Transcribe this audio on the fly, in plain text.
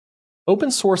Open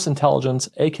source intelligence,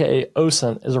 aka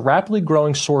OSINT, is a rapidly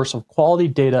growing source of quality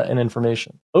data and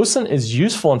information. OSINT is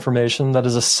useful information that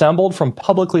is assembled from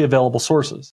publicly available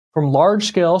sources, from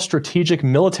large-scale strategic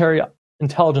military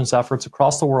intelligence efforts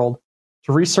across the world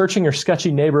to researching your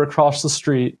sketchy neighbor across the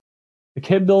street. The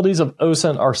capabilities of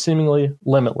OSINT are seemingly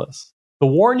limitless. The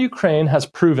war in Ukraine has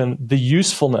proven the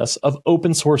usefulness of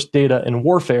open source data in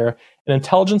warfare, and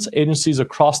intelligence agencies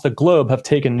across the globe have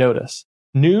taken notice.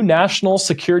 New national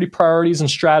security priorities and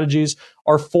strategies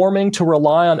are forming to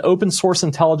rely on open source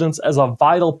intelligence as a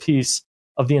vital piece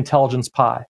of the intelligence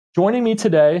pie. Joining me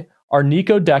today are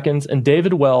Nico Deckens and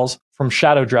David Wells from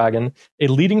Shadow Dragon, a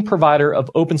leading provider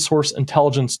of open source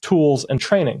intelligence tools and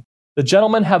training. The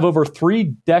gentlemen have over 3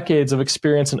 decades of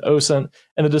experience in OSINT,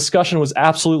 and the discussion was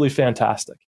absolutely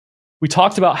fantastic. We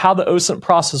talked about how the OSINT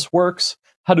process works,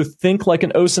 how to think like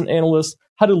an OSINT analyst,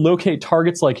 how to locate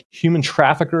targets like human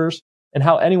traffickers, and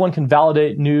how anyone can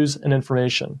validate news and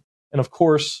information. And of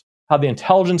course, how the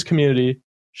intelligence community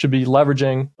should be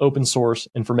leveraging open source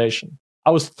information.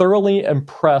 I was thoroughly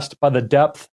impressed by the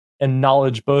depth and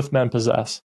knowledge both men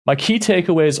possess. My key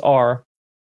takeaways are: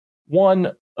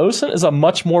 1, OSINT is a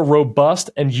much more robust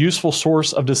and useful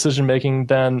source of decision-making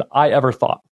than I ever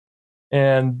thought.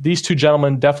 And these two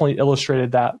gentlemen definitely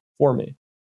illustrated that for me.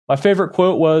 My favorite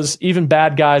quote was, "Even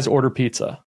bad guys order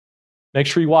pizza." Make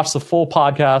sure you watch the full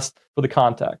podcast for the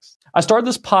context. I started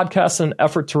this podcast in an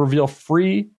effort to reveal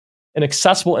free and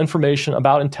accessible information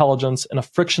about intelligence in a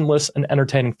frictionless and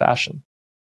entertaining fashion.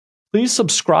 Please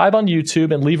subscribe on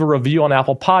YouTube and leave a review on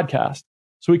Apple Podcasts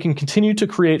so we can continue to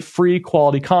create free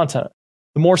quality content.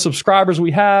 The more subscribers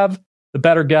we have, the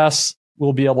better guests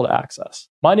we'll be able to access.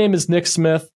 My name is Nick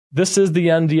Smith. This is the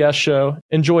NDS Show.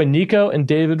 Enjoy Nico and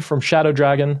David from Shadow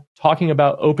Dragon talking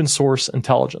about open source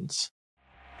intelligence.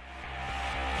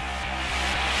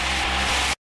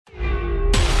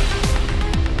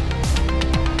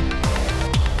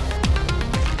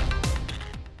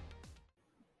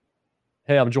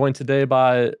 Hey, I'm joined today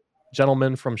by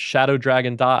gentlemen from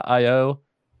shadowdragon.io.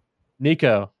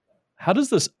 Nico, how does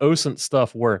this OSINT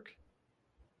stuff work?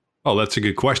 Oh, that's a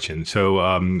good question. So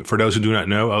for those who do not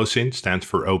know, OSINT stands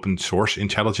for Open Source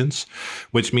Intelligence,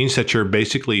 which means that you're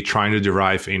basically trying to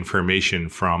derive information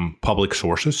from public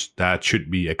sources that should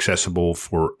be accessible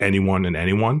for anyone and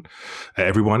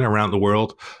everyone around the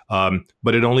world.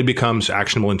 But it only becomes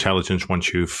actionable intelligence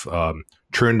once you've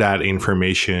turned that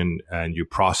information and you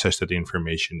process that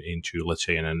information into, let's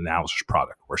say, an analysis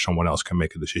product where someone else can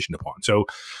make a decision upon. So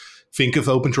think of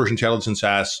open source intelligence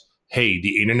as, hey,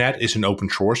 the internet is an open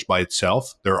source by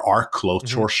itself. There are closed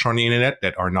sources on the internet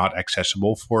that are not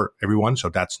accessible for everyone. So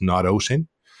that's not OSINT.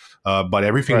 But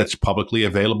everything that's publicly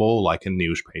available, like a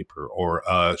newspaper or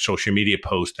a social media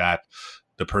post that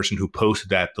the person who posted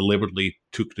that deliberately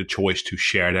took the choice to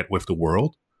share that with the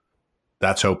world,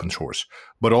 that's open source.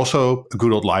 But also a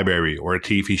good old library or a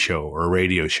TV show or a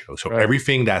radio show. So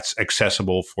everything that's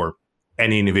accessible for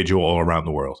any individual all around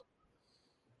the world.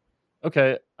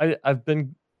 Okay, I've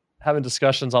been having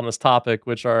discussions on this topic,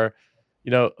 which are,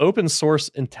 open source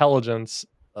intelligence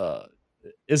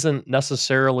isn't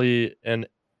necessarily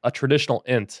a traditional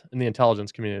int in the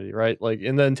intelligence community, right? Like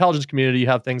in the intelligence community, you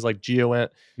have things like GeoInt,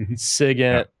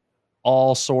 SIGINT,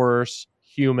 all source,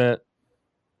 HUMINT.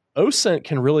 OSINT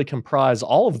can really comprise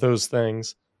all of those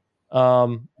things.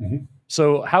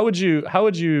 So how would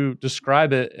you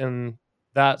describe it in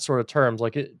that sort of terms?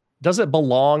 Like, does it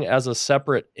belong as a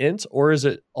separate int, or is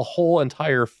it a whole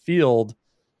entire field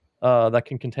that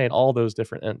can contain all those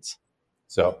different ints?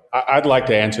 So I'd like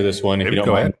to answer this one if you don't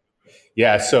mind. Ahead.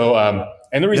 Yeah. So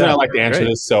and the reason I like to answer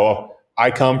this, so I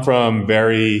come from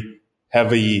very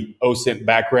heavy OSINT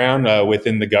background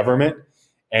within the government,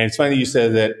 and it's funny that you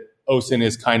said that OSINT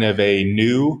is kind of a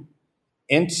new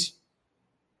int.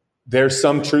 There's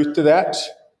some truth to that.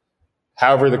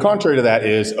 However, the contrary to that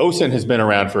is OSINT has been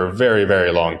around for a very,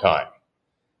 very long time.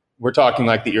 We're talking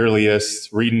like the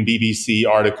earliest, reading BBC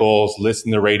articles,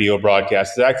 listening to radio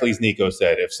broadcasts. Exactly as Nico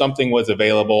said, if something was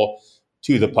available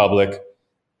to the public,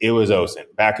 it was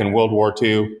OSINT. Back in World War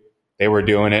II, they were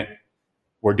doing it.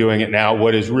 We're doing it now.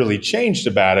 What has really changed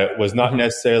about it was not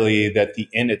necessarily that the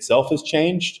int itself has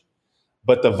changed,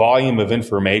 but the volume of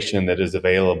information that is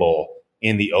available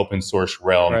in the open source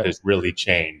realm has really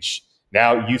changed.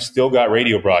 Now you've still got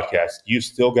radio broadcasts, you've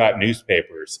still got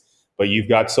newspapers, but you've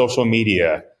got social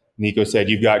media. Nico said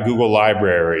you've got Google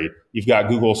Library, you've got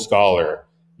Google Scholar,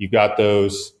 you've got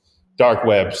those dark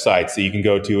web sites that you can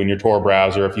go to in your Tor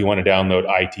browser if you want to download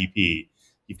ITP.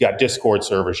 You've got Discord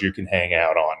servers you can hang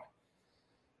out on.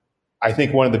 I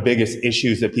think one of the biggest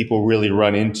issues that people really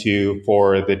run into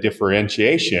for the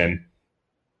differentiation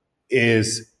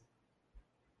is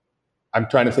I'm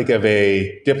trying to think of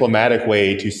a diplomatic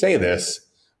way to say this,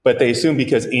 but they assume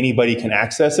because anybody can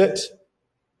access it,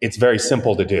 it's very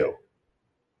simple to do,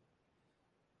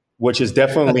 which is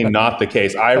definitely not the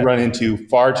case. I run into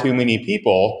far too many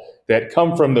people that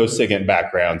come from those SIGINT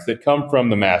backgrounds, that come from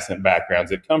the MASINT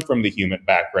backgrounds, that come from the HUMINT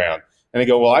background. And they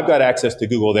go, well, I've got access to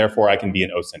Google, therefore I can be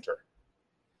an OSINTer.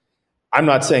 I'm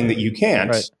not saying that you can't,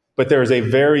 Right. but there is a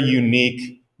very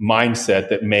unique mindset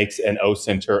that makes an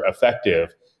OSINTer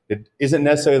effective. It isn't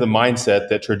necessarily the mindset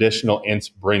that traditional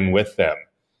ints bring with them.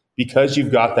 Because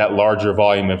you've got that larger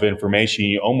volume of information,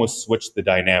 you almost switch the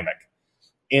dynamic.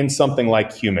 In something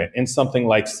like HUMINT, in something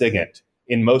like SIGINT,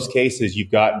 in most cases,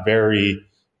 you've got very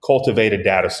cultivated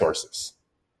data sources.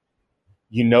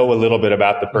 You know a little bit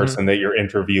about the person that you're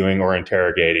interviewing or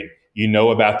interrogating. You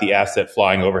know about the asset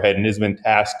flying overhead and has been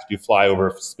tasked to fly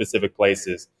over specific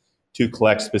places to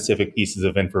collect specific pieces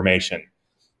of information.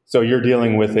 So you're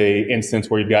dealing with an instance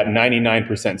where you've got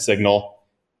 99% signal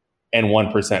and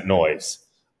 1% noise.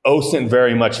 OSINT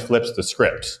very much flips the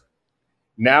script.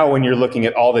 Now, when you're looking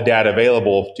at all the data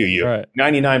available to you,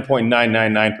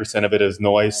 99.999% of it is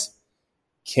noise.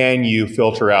 Can you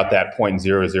filter out that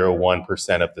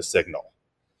 0.001% of the signal?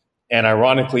 And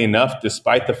ironically enough,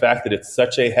 despite the fact that it's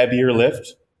such a heavier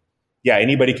lift, yeah,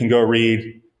 anybody can go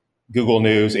read Google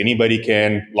News, anybody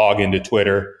can log into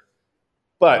Twitter.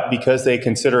 But because they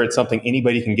consider it something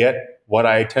anybody can get, what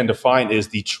I tend to find is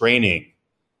the training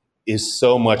is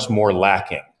so much more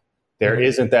lacking. There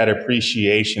isn't that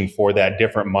appreciation for that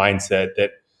different mindset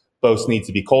that both needs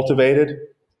to be cultivated,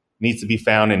 needs to be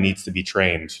found, and needs to be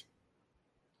trained.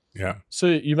 Yeah. So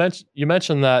you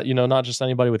mentioned that, not just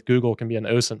anybody with Google can be an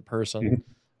OSINT person.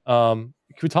 Can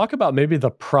we talk about maybe the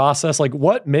process? Like,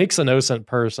 what makes an OSINT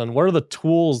person? What are the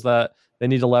tools that they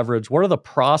need to leverage? What are the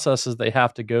processes they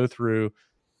have to go through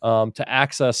to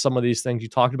access some of these things? You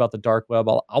talked about the dark web.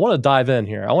 I want to dive in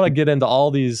here. I want to get into all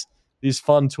these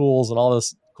fun tools and all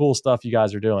this cool stuff you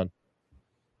guys are doing.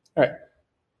 All right.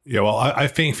 Yeah, well, I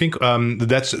think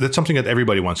that's something that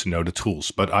everybody wants to know, the tools.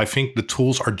 But I think the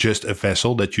tools are just a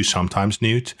vessel that you sometimes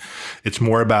need. It's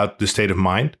more about the state of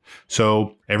mind.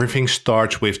 So everything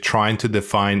starts with trying to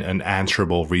define an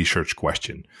answerable research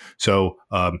question. So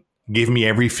give me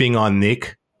everything on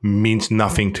Nick means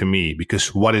nothing to me,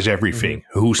 because what is everything?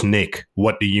 Who's Nick?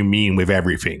 What do you mean with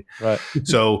everything? Right.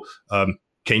 So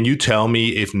can you tell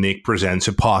me if Nick presents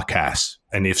a podcast?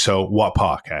 And if so, what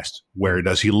podcast? Where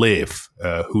does he live?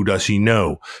 Who does he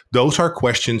know? Those are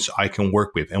questions I can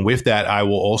work with. And with that, I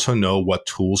will also know what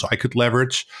tools I could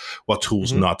leverage, what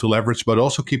tools not to leverage, but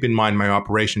also keep in mind my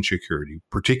operation security.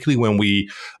 Particularly when we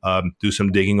do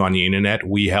some digging on the internet,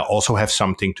 we also have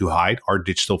something to hide, our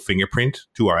digital fingerprint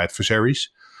to our adversaries,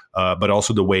 but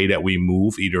also the way that we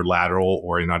move, either lateral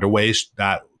or in other ways,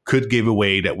 that could give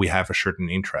away that we have a certain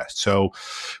interest. So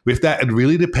with that, it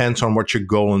really depends on what your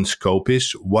goal and scope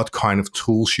is, what kind of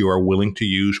tools you are willing to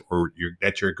use or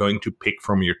that you're going to pick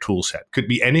from your tool set. Could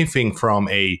be anything from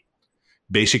a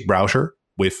basic browser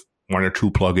with one or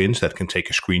two plugins that can take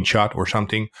a screenshot or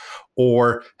something,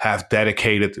 or have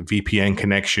dedicated VPN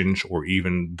connections or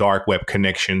even dark web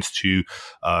connections to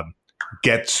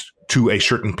get to a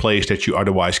certain place that you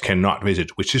otherwise cannot visit,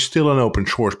 which is still an open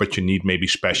source, but you need maybe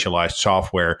specialized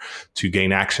software to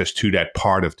gain access to that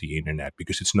part of the internet,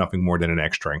 because it's nothing more than an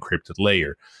extra encrypted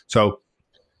layer. So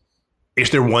is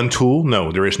there one tool?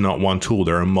 No, there is not one tool.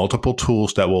 There are multiple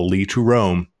tools that will lead to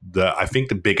Rome. I think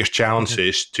the biggest challenge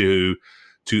is to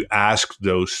ask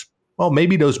those,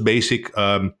 maybe those basic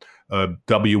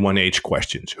W1H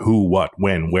questions: who, what,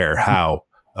 when, where, how.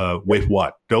 With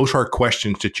what? Those are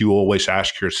questions that you always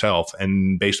ask yourself,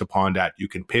 and based upon that, you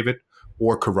can pivot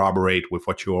or corroborate with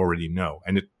what you already know.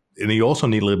 And you also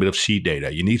need a little bit of seed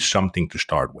data. You need something to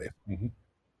start with.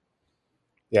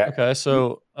 Yeah. Okay,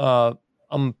 so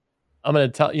I'm gonna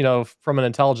tell from an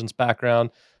intelligence background.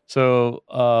 So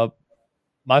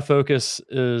my focus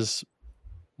is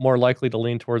more likely to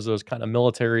lean towards those kind of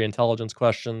military intelligence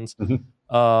questions.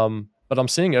 But I'm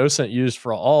seeing OSINT used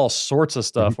for all sorts of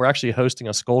stuff. We're actually hosting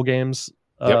a Skull Games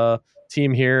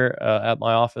team here at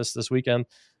my office this weekend.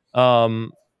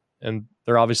 And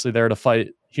they're obviously there to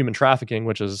fight human trafficking,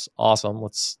 which is awesome.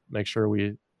 Let's make sure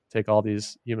we take all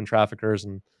these human traffickers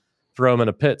and throw them in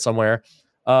a pit somewhere.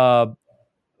 But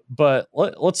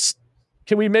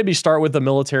can we maybe start with the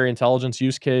military intelligence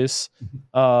use case?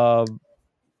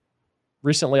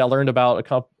 Recently, I learned about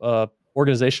a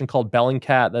organization called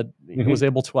Bellingcat that was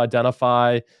able to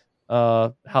identify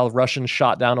how Russians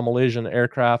shot down a Malaysian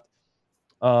aircraft.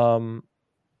 Can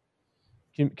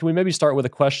we maybe start with a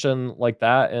question like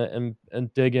that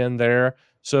and dig in there?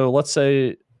 So let's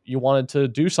say you wanted to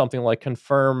do something like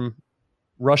confirm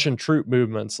Russian troop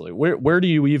movements? Like, where do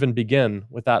you even begin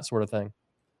with that sort of thing?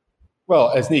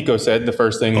 Well, as Nico said, the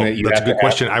first thing that you that's have a good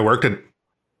question. I worked at.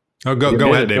 Oh, go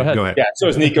ahead, Dave. Go ahead. Yeah. So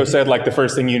as Nico said, like the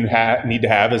first thing you need to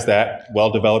have is that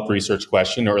well-developed research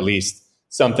question, or at least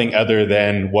something other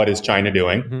than what is China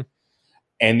doing, Mm-hmm.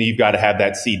 and you've got to have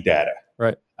that seed data.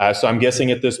 Right. So I'm guessing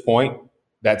at this point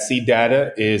that seed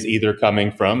data is either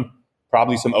coming from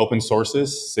probably some open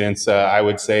sources, since I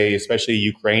would say, especially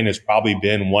Ukraine has probably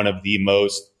been one of the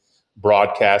most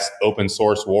broadcast open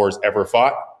source wars ever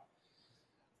fought.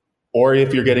 Or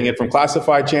if you're getting it from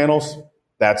classified channels,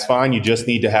 that's fine. You just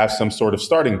need to have some sort of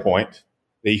starting point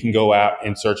that you can go out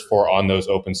and search for on those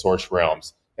open source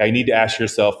realms. Now you need to ask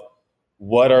yourself,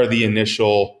 what are the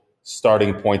initial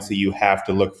starting points that you have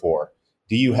to look for?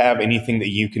 Do you have anything that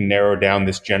you can narrow down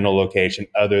this general location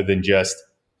other than just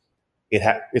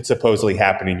it supposedly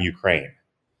happened in Ukraine?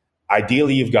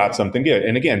 Ideally, you've got something good.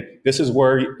 And again, this is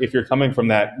where, if you're coming from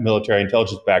that military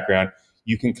intelligence background,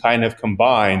 you can kind of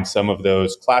combine some of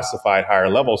those classified higher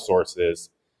level sources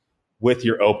with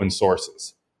your open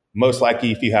sources. Most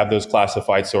likely, if you have those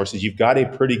classified sources, you've got a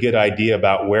pretty good idea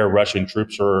about where Russian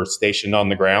troops are stationed on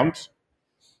the ground.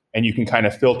 And you can kind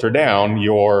of filter down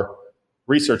your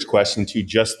research question to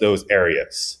just those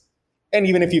areas. And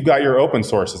even if you've got your open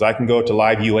sources, I can go to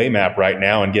Live UA Map right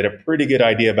now and get a pretty good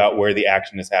idea about where the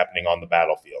action is happening on the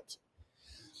battlefield.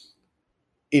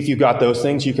 If you've got those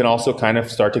things, you can also kind of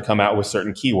start to come out with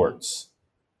certain keywords.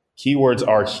 Keywords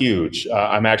are huge.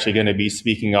 I'm actually going to be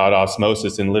speaking on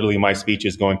osmosis, and literally my speech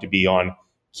is going to be on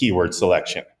keyword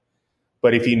selection.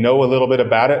 But if you know a little bit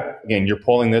about it, again, you're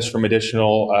pulling this from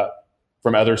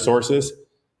from other sources.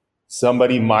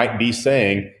 Somebody might be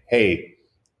saying, hey,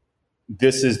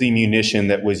 this is the munition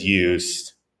that was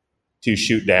used to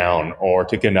shoot down or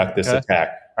to conduct this attack.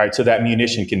 All right, so that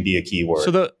munition can be a keyword.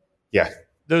 So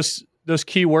those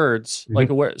keywords,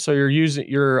 Mm-hmm. like so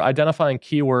you're identifying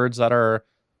keywords that are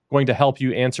going to help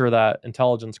you answer that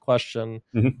intelligence question.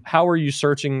 Mm-hmm. How are you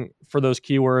searching for those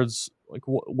keywords? Like,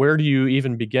 where do you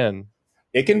even begin?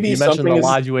 It can be you mentioned the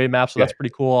Live UA map, so that's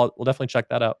pretty cool. We'll definitely check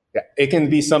that out. Yeah, it can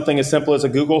be something as simple as a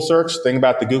Google search. The thing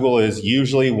about the Google is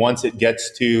usually once it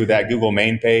gets to that Google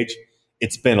main page,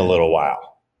 it's been a little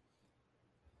while.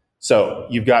 So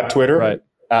you've got Twitter. Right.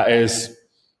 As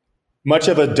much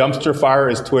of a dumpster fire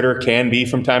as Twitter can be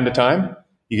from time to time,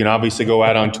 you can obviously go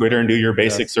out on Twitter and do your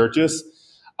basic searches.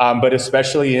 But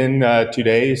especially in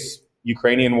today's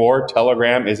Ukrainian war,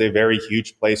 Telegram is a very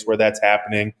huge place where that's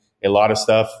happening. A lot of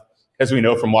stuff, as we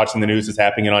know from watching the news, is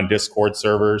happening on Discord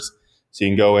servers. So you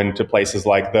can go into places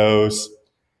like those.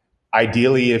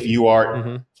 Ideally, if you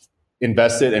are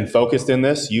invested and focused in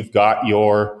this, you've got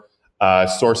your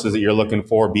sources that you're looking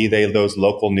for, be they those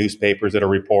local newspapers that are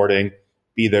reporting,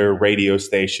 be there radio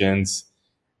stations.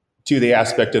 To the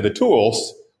aspect of the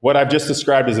tools, what I've just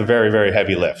described is a very, very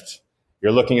heavy lift.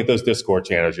 You're looking at those Discord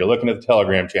channels, you're looking at the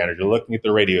Telegram channels, you're looking at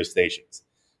the radio stations.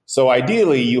 So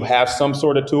ideally, you have some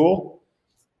sort of tool.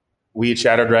 We at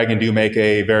Shadow Dragon do make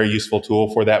a very useful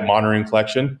tool for that monitoring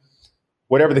collection.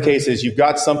 Whatever the case is, you've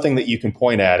got something that you can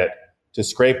point at it to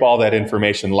scrape all that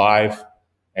information live,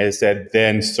 and instead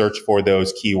then search for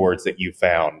those keywords that you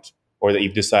found or that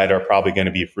you've decided are probably going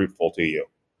to be fruitful to you.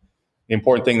 The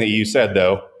important thing that you said,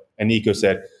 though, and Nico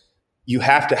said, you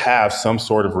have to have some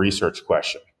sort of research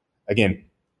question. Again,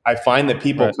 I find that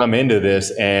people come into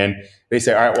this and they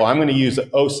say, all right, well, I'm going to use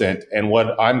OSINT, and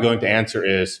what I'm going to answer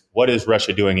is, what is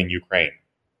Russia doing in Ukraine?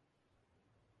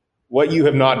 What you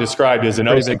have not described is an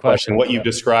OSINT question. What you've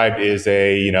described is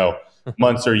a,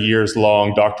 months or years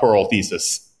long doctoral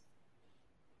thesis,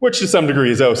 which to some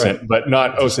degree is OSINT, but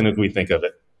not OSINT as we think of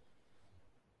it.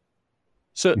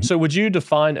 So would you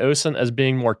define OSINT as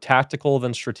being more tactical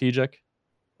than strategic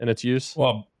in its use?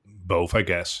 Well, both, I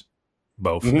guess.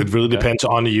 Both. It really depends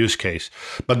on the use case.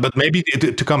 But maybe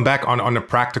to come back on a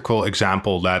practical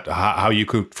example that how you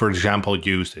could, for example,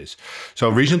 use this. So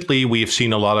recently we have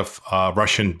seen a lot of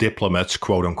Russian diplomats,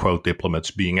 quote unquote diplomats,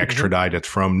 being extradited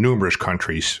from numerous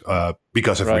countries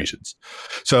because of reasons.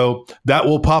 So that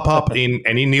will pop up in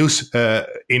any news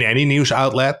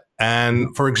outlet.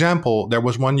 And for example, there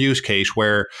was one use case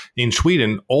where in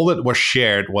Sweden, all that was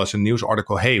shared was a news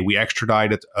article. Hey, we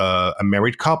extradited a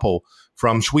married couple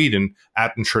from Sweden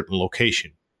at a certain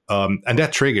location. And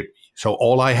that triggered me. So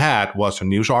all I had was a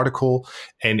news article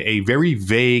and a very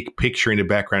vague picture in the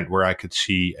background where I could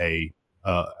see a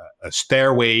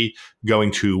stairway going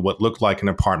to what looked like an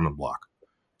apartment block.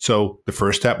 So the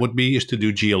first step would be is to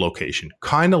do geolocation,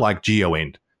 kind of like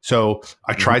GeoInt. So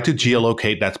I tried to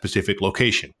geolocate that specific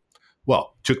location.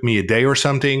 Well, it took me a day or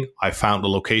something. I found the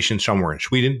location somewhere in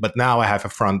Sweden, but now I have a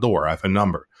front door. I have a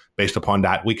number. Based upon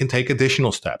that, we can take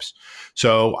additional steps.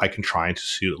 So I can try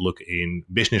to look in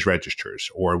business registers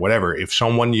or whatever, if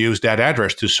someone used that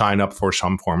address to sign up for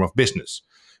some form of business.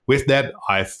 With that,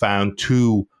 I found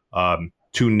two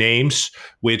names,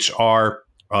 which are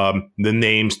the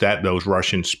names that those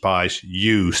Russian spies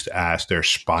used as their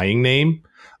spying name.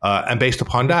 And based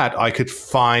upon that, I could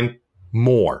find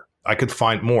more. I could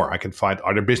find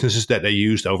other businesses that they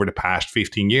used over the past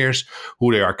 15 years,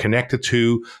 who they are connected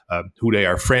to, who they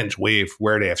are friends with,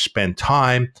 where they have spent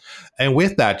time. And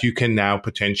with that, you can now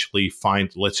potentially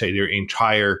find, let's say, their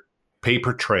entire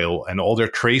paper trail and all their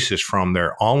traces from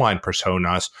their online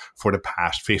personas for the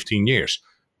past 15 years.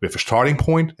 With a starting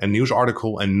point, a news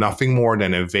article, and nothing more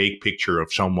than a vague picture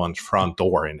of someone's front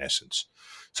door, in essence.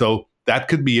 So that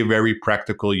could be a very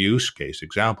practical use case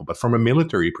example. But from a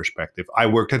military perspective, I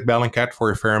worked at Bellingcat for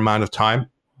a fair amount of time.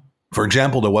 For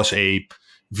example, there was a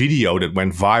video that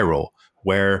went viral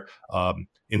where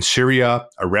in Syria,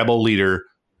 a rebel leader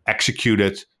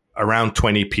executed around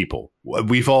 20 people.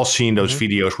 We've all seen those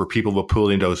videos where people were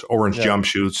pulled in those orange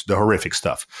jumpsuits, the horrific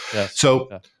stuff. Yes. So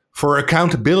for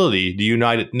accountability, the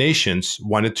United Nations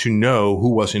wanted to know who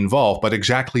was involved, but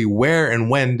exactly where and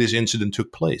when this incident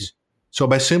took place. So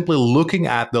by simply looking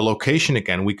at the location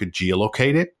again, we could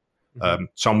geolocate it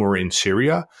somewhere in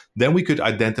Syria. Then we could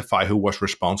identify who was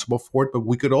responsible for it, but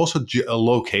we could also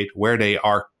locate where they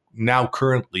are now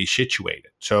currently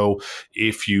situated. So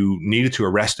if you needed to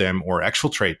arrest them or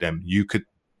exfiltrate them, you could,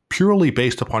 purely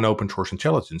based upon open source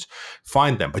intelligence,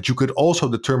 find them. But you could also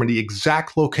determine the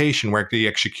exact location where the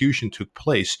execution took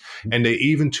place. And they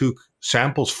even took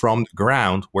samples from the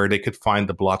ground where they could find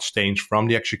the blood stains from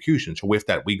the execution. So with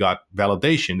that, we got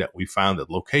validation that we found that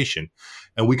location.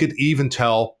 And we could even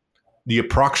tell the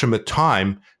approximate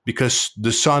time, because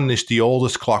the sun is the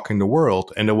oldest clock in the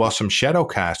world, and there was some shadow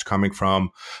cast coming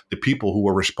from the people who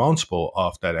were responsible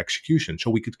of that execution. So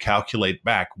we could calculate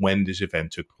back when this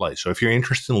event took place. So if you're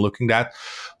interested in looking at that,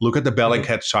 look at the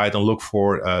Bellingcat site and look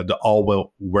for the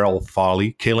Alwell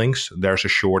Folly killings. There's a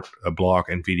short blog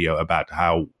and video about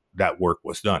how that work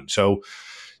was done. So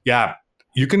yeah,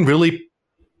 you can really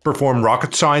perform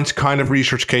rocket science kind of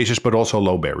research cases, but also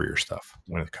low barrier stuff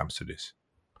when it comes to this.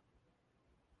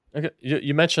 Okay,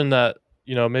 you mentioned that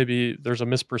maybe there's a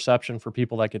misperception for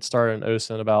people that get started in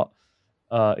OSINT about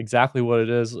exactly what it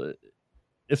is.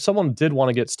 If someone did want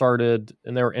to get started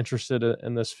and they were interested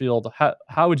in this field,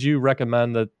 how would you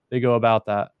recommend that they go about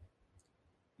that?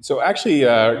 So actually,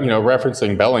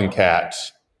 referencing Bellingcat,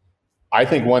 I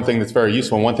think one thing that's very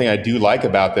useful, and one thing I do like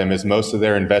about them is most of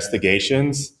their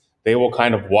investigations, they will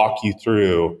kind of walk you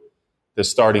through the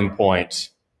starting point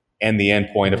and the end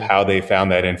point of how they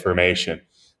found that information.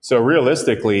 So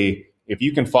realistically, if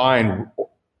you can find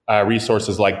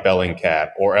resources like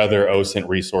Bellingcat or other OSINT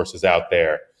resources out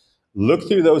there, look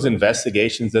through those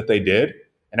investigations that they did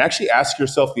and actually ask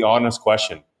yourself the honest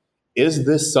question: is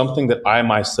this something that I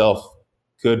myself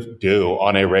could do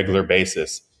on a regular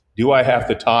basis? Do I have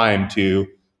the time to,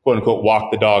 quote unquote,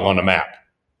 walk the dog on a map,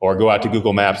 or go out to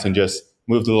Google Maps and just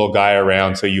move the little guy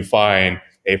around so you find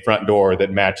a front door that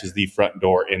matches the front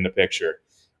door in the picture?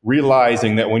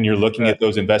 Realizing that when you're looking at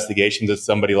those investigations that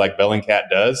somebody like Bellingcat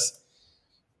does,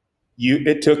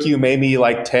 it took you maybe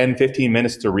like 10, 15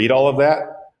 minutes to read all of that,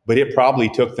 but it probably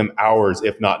took them hours,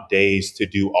 if not days, to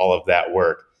do all of that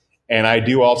work. And I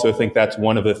do also think that's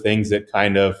one of the things that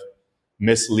kind of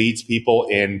misleads people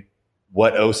in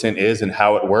what OSINT is and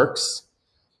how it works.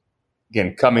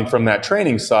 Again, coming from that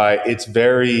training side, it's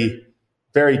very,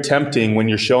 very tempting when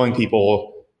you're showing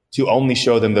people to only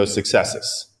show them those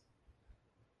successes.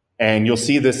 And you'll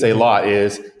see this a lot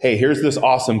is, hey, here's this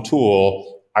awesome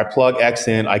tool. I plug X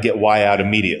in, I get Y out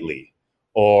immediately.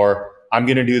 Or I'm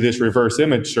going to do this reverse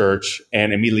image search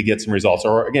and immediately get some results.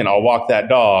 Or again, I'll walk that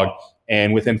dog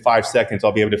and within 5 seconds,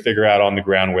 I'll be able to figure out on the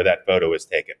ground where that photo is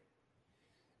taken.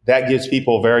 That gives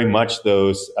people very much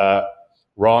those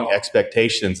wrong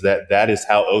expectations that is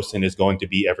how OSINT is going to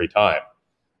be every time.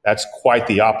 That's quite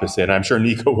the opposite. I'm sure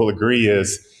Nico will agree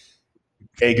is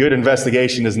a good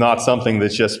investigation is not something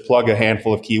that's just plug a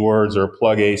handful of keywords or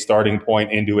plug a starting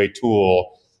point into a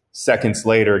tool, seconds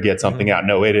later get something out.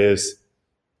 No, it is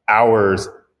hours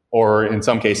or in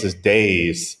some cases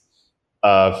days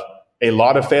of a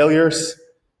lot of failures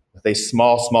with a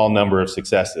small number of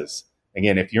successes.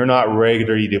 Again, if you're not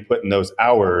ready to put in those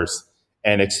hours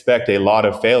and expect a lot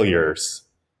of failures,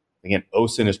 again,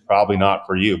 OSINT is probably not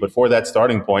for you. But for that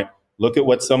starting point, look at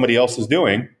what somebody else is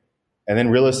doing and then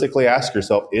realistically ask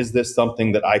yourself, is this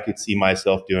something that I could see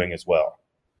myself doing as well?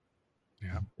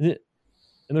 Yeah.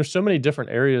 And there's so many different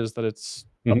areas that it's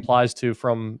applies to,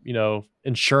 from,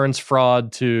 insurance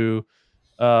fraud to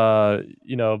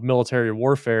military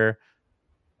warfare.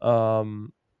 But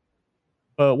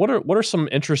what are some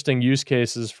interesting use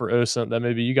cases for OSINT that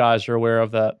maybe you guys are aware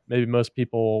of that maybe most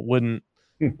people wouldn't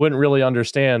really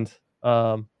understand?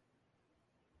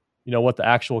 What the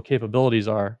actual capabilities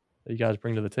are that you guys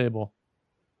bring to the table.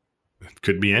 It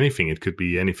could be anything. It could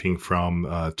be anything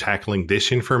from tackling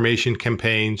disinformation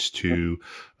campaigns to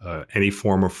any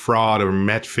form of fraud or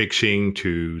match fixing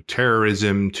to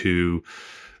terrorism to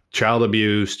child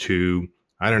abuse to,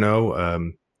 I don't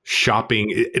know,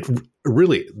 shopping. It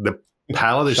really, the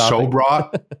palette is so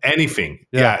broad. Anything.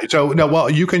 Yeah. So, no, well,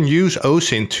 you can use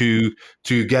OSINT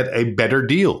to get a better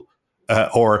deal.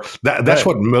 Or that's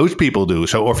what most people do.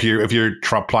 So if you're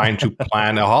trying to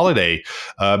plan a holiday,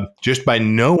 just by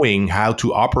knowing how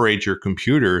to operate your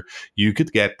computer, you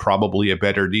could get probably a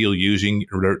better deal using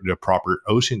the proper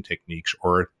OSINT techniques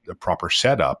or the proper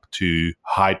setup to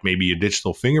hide maybe a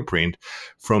digital fingerprint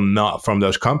from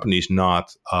those companies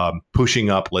not pushing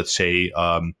up, let's say,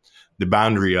 the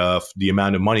boundary of the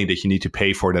amount of money that you need to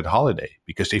pay for that holiday.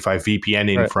 Because if I VPN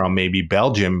in from maybe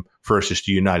Belgium versus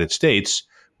the United States,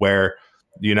 where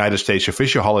the United States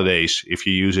official holidays, if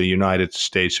you use a United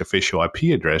States official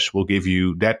IP address, will give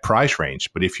you that price range.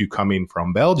 But if you come in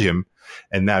from Belgium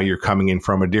and now you're coming in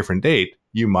from a different date,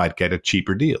 you might get a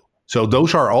cheaper deal. So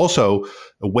those are also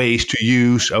ways to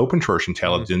use open source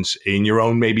intelligence in your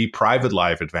own maybe private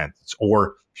life advantage.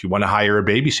 Or if you want to hire a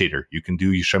babysitter, you can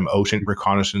do some OSINT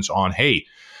reconnaissance on, hey,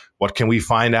 what can we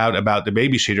find out about the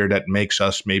babysitter that makes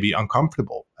us maybe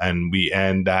uncomfortable? And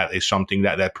that is something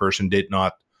that person did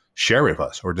not share with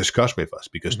us or discuss with us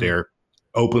because they're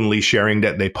openly sharing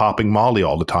that they're popping Molly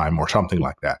all the time or something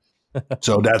like that.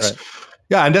 So that's,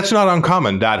 and that's not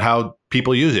uncommon, that how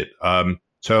people use it.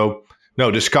 So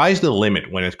no, the sky's the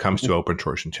limit when it comes to open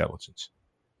source intelligence.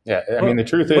 Yeah. I mean, the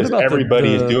truth is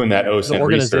everybody is doing that OSINT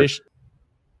research.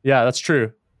 Yeah, that's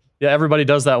true. Yeah, everybody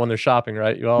does that when they're shopping,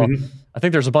 right? Well, I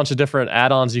think there's a bunch of different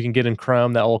add-ons you can get in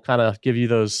Chrome that will kind of give you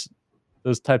those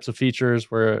types of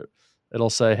features where it'll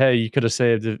say, hey, you could have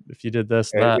saved it if you did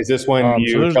this and that. Is this when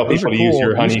you tell people to use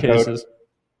your honey code?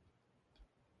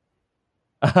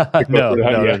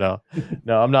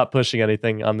 No, I'm not pushing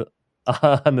anything on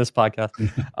this podcast.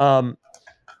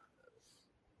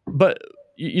 But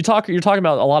you're talking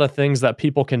about a lot of things that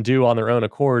people can do on their own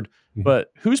accord,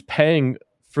 but who's paying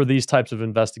for these types of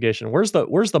investigation? Where's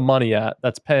the money at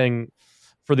that's paying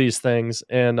for these things?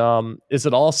 And is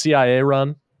it all CIA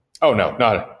run? Oh, no,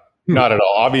 not at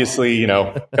all. Obviously,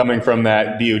 coming from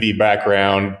that DoD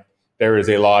background, there is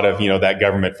a lot of, that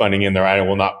government funding in there. I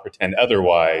will not pretend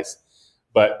otherwise.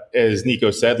 But as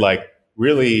Nico said,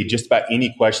 really just about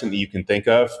any question that you can think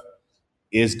of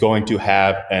is going to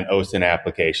have an OSINT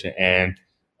application. And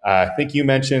I think you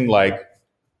mentioned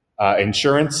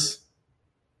insurance,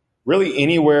 really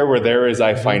anywhere where there is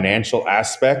a financial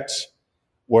aspect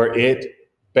where it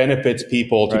benefits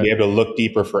people to be able to look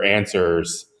deeper for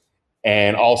answers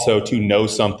and also to know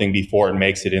something before it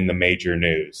makes it in the major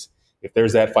news. If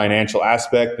there's that financial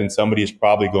aspect, then somebody is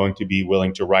probably going to be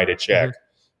willing to write a check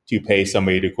to pay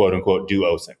somebody to quote unquote do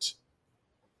OSINT.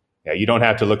 Yeah, you don't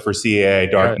have to look for CIA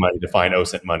dark money to find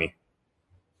OSINT money.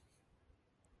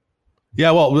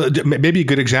 Yeah, well, maybe a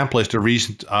good example is the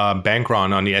recent bank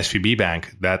run on the SVB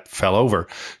bank that fell over.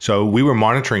 So we were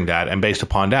monitoring that, and based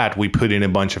upon that, we put in a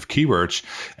bunch of keywords,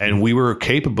 and we were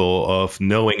capable of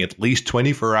knowing at least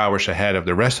 24 hours ahead of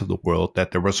the rest of the world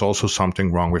that there was also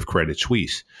something wrong with Credit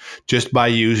Suisse, just by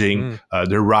using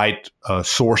the right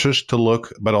sources to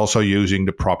look, but also using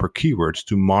the proper keywords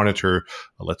to monitor,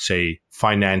 let's say,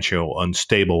 financial,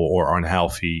 unstable, or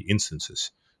unhealthy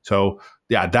instances. So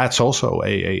yeah, that's also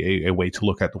a way to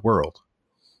look at the world.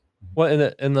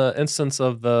 Well, in the instance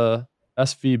of the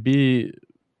SVB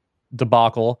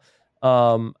debacle,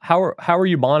 how are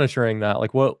you monitoring that?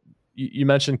 Like, what you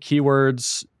mentioned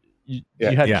keywords. You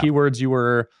had keywords you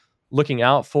were looking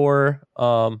out for.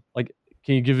 Can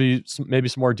you give maybe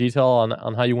some more detail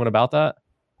on how you went about that?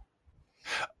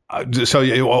 So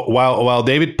while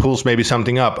David pulls maybe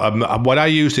something up, what I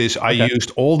used is I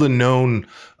used all the known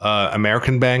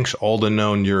American banks, all the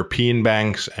known European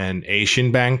banks and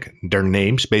Asian bank, their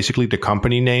names, basically the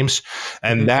company names.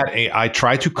 And that I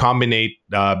try to combine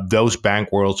those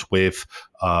bank worlds with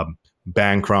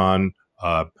bank run,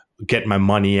 get my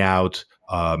money out,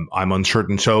 I'm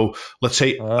uncertain. So let's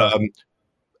say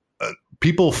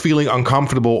people feeling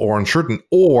uncomfortable or uncertain,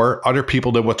 or other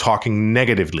people that were talking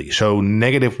negatively. So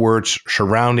negative words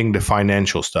surrounding the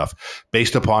financial stuff.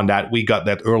 Based upon that, we got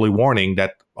that early warning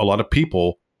that a lot of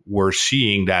people were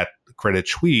seeing that Credit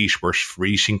Suisse were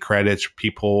freezing credits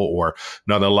people or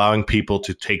not allowing people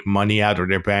to take money out of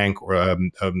their bank or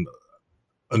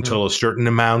until a certain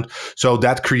amount. So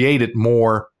that created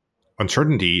more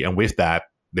uncertainty, and with that,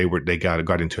 they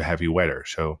got into heavy weather.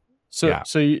 Yeah.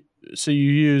 So you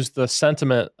use the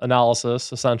sentiment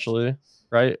analysis essentially,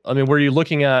 right? I mean, were you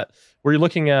looking at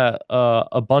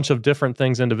a bunch of different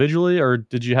things individually, or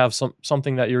did you have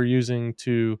something that you're using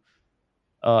to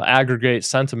aggregate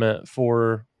sentiment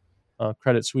for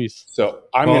Credit Suisse? So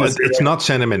it's not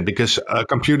sentiment, because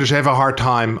computers have a hard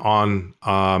time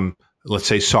on let's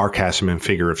say sarcasm and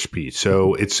figure of speech.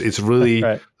 So it's really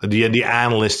right. the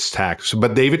analyst's tax.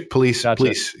 But David, please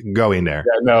go in there.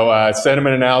 Yeah, no,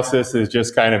 sentiment analysis has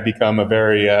just kind of become a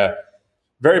very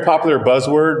very popular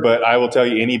buzzword. But I will tell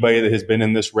you, anybody that has been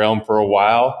in this realm for a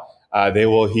while, they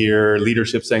will hear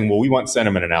leadership saying, "Well, we want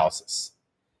sentiment analysis,"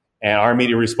 and our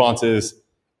immediate response is,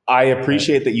 "I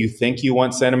appreciate that you think you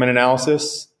want sentiment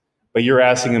analysis, but you're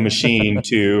asking a machine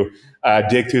to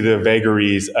dig through the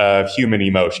vagaries of human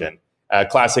emotion." A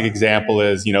classic example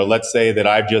is, let's say that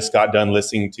I've just got done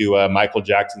listening to Michael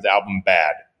Jackson's album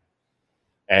Bad.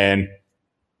 And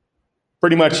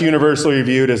pretty much universally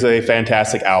reviewed as a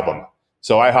fantastic album.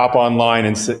 So I hop online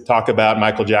and talk about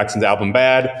Michael Jackson's album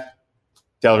Bad,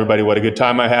 tell everybody what a good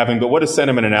time I'm having. But what does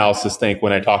sentiment analysis think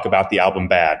when I talk about the album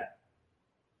Bad?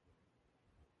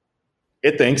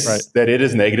 It thinks that it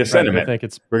is negative sentiment,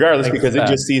 regardless, because it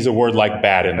just sees a word like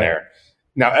bad in there.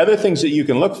 Now, other things that you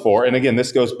can look for, and again,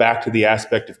 this goes back to the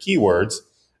aspect of keywords.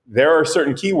 There are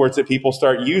certain keywords that people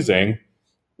start using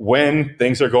when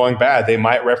things are going bad. They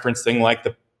might reference things like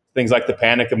the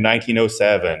Panic of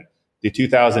 1907, the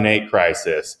 2008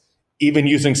 crisis, even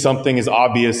using something as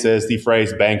obvious as the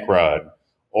phrase bank run,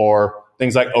 or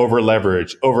things like over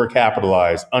leverage, over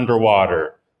capitalized,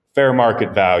 underwater, fair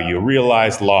market value,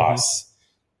 realized loss.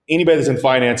 Anybody that's in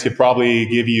finance could probably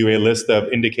give you a list of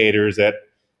indicators that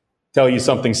tell you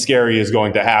something scary is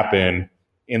going to happen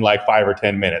in like 5 or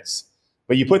 10 minutes.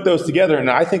 But you put those together, and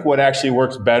I think what actually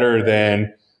works better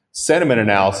than sentiment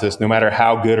analysis, no matter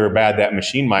how good or bad that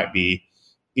machine might be,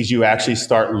 is you actually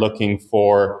start looking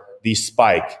for the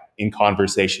spike in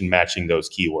conversation matching those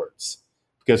keywords.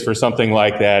 Because for something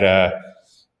like that,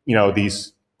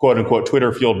 these quote unquote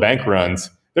Twitter fueled bank runs,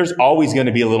 there's always going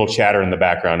to be a little chatter in the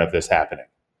background of this happening.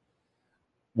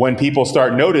 When people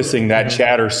start noticing that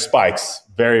chatter spikes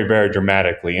very, very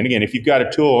dramatically. And again, if you've got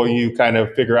a tool, you kind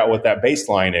of figure out what that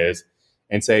baseline is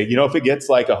and say, if it gets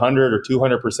like 100 or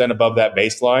 200% above that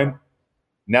baseline,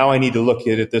 now I need to look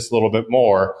at it this little bit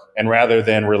more. And rather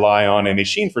than rely on a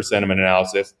machine for sentiment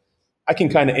analysis, I can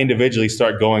kind of individually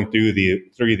start going through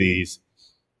these,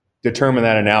 determine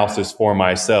that analysis for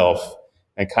myself,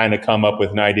 and kind of come up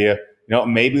with an idea,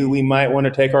 maybe we might want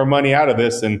to take our money out of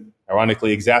this and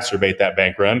ironically exacerbate that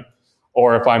bank run.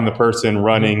 Or if I'm the person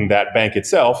running that bank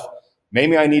itself,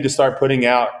 maybe I need to start putting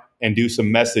out and do some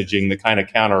messaging that kind of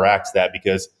counteracts that,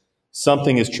 because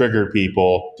something has triggered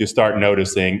people to start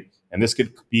noticing, and this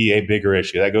could be a bigger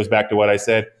issue. That goes back to what I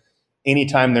said.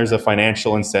 Anytime there's a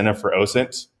financial incentive for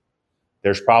OSINT,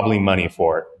 there's probably money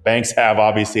for it. Banks have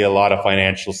obviously a lot of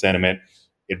financial sentiment.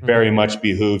 It very much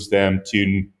behooves them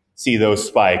to see those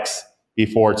spikes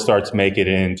before it starts making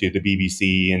it into the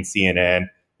BBC and CNN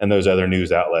and those other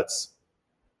news outlets.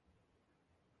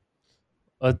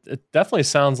 It definitely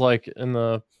sounds like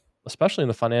especially in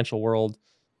the financial world,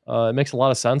 it makes a lot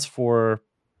of sense for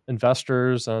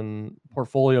investors and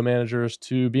portfolio managers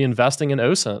to be investing in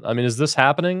OSINT. I mean, is this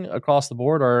happening across the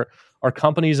board? Are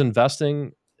companies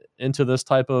investing into this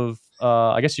type of,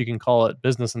 I guess you can call it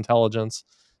business intelligence,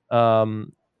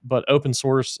 but open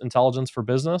source intelligence for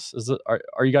business?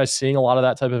 Are you guys seeing a lot of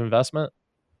that type of investment?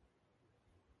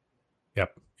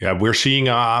 Yep. Yeah, we're seeing,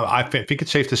 I think it's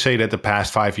safe to say that the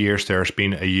past 5 years, there's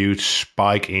been a huge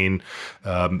spike in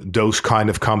those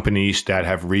kind of companies that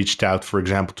have reached out, for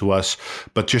example, to us.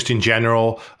 But just in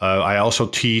general, I also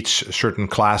teach certain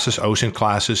classes, OSINT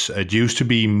classes. It used to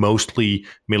be mostly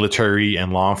military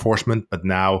and law enforcement, but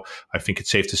now I think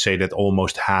it's safe to say that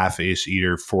almost half is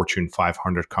either Fortune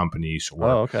 500 companies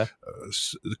or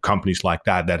companies like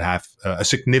that have a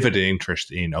significant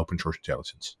interest in open source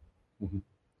intelligence. Mm-hmm.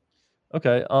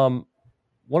 Okay.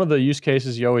 One of the use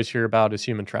cases you always hear about is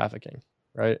human trafficking,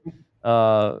 right?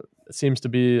 It seems to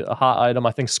be a hot item.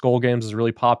 I think Skull Games has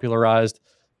really popularized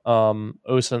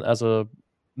OSINT as a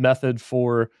method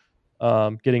for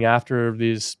getting after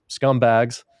these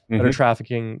scumbags that are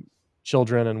trafficking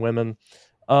children and women.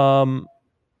 I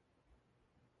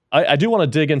do want to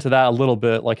dig into that a little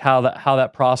bit, like how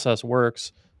that process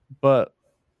works. But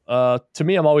to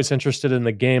me, I'm always interested in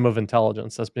the game of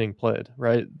intelligence that's being played,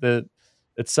 right?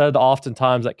 It's said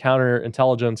oftentimes that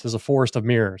counterintelligence is a forest of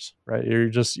mirrors, right?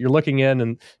 You're looking in,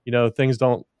 and things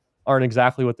aren't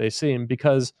exactly what they seem,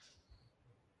 because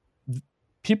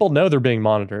people know they're being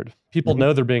monitored. People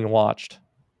know they're being watched.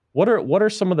 What are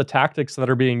some of the tactics that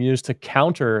are being used to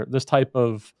counter this type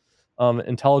of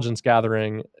intelligence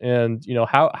gathering? And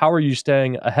how are you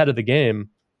staying ahead of the game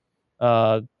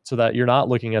so that you're not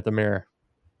looking at the mirror?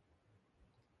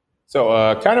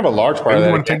 So kind of a large part of that.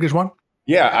 You want to take this one?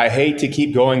 Yeah, I hate to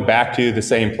keep going back to the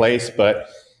same place, but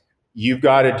you've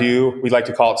got to do, we like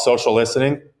to call it social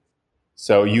listening.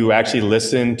 So you actually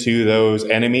listen to those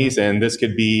enemies, and this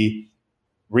could be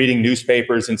reading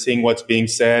newspapers and seeing what's being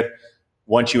said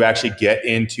once you actually get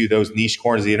into those niche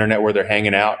corners of the internet where they're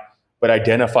hanging out, but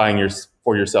identifying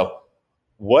for yourself,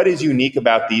 what is unique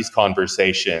about these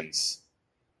conversations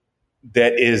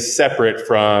that is separate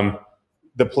from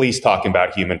the police talking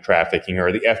about human trafficking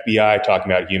or the FBI talking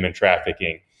about human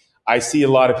trafficking. I see a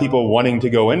lot of people wanting to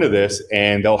go into this,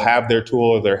 and they'll have their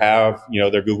tool, or they'll have,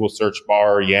 their Google search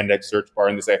bar or Yandex search bar,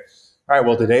 and they say, all right,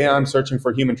 well, today I'm searching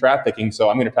for human trafficking, so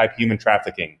I'm going to type human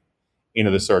trafficking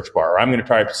into the search bar, or I'm going to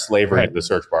type slavery into the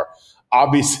search bar.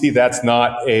 Obviously, that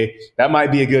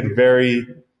might be a good, very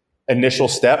initial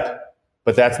step,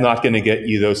 but that's not going to get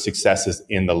you those successes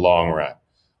in the long run.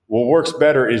 What works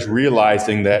better is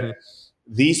realizing that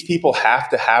these people have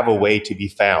to have a way to be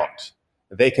found.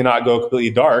 They cannot go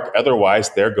completely dark. Otherwise,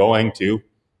 they're going to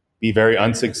be very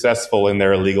unsuccessful in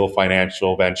their illegal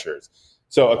financial ventures.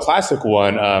 So a classic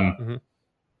one, and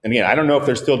again, I don't know if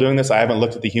they're still doing this. I haven't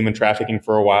looked at the human trafficking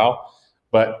for a while,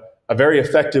 but a very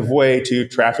effective way to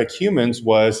traffic humans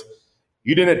was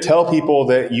you didn't tell people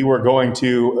that you were going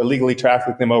to illegally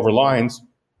traffic them over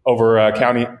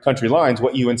country lines.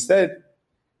 What you instead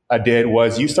did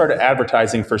was you started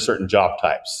advertising for certain job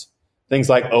types, things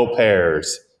like au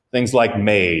pairs, things like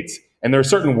maids. And there are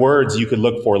certain words you could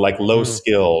look for, like low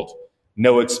skilled,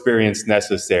 no experience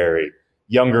necessary,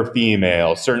 younger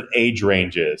female, certain age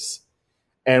ranges.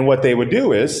 And what they would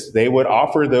do is they would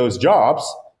offer those jobs.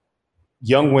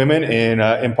 Young women in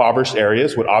impoverished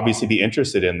areas would obviously be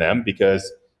interested in them because,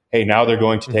 hey, now they're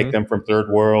going to take them from third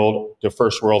world to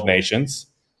first world nations.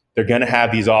 They're going to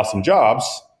have these awesome jobs,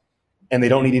 and they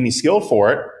don't need any skill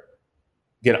for it.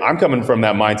 Again, I'm coming from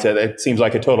that mindset. It seems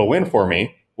like a total win for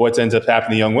me. What ends up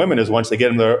happening to young women is once they get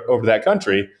them over to that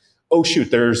country, oh shoot,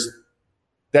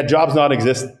 that job's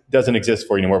doesn't exist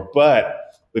for you anymore, but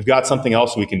we've got something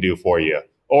else we can do for you.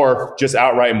 Or just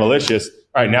outright malicious.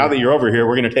 All right, now that you're over here,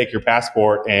 we're going to take your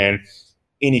passport and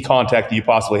any contact that you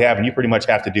possibly have, and you pretty much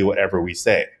have to do whatever we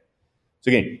say.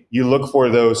 So again, you look for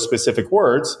those specific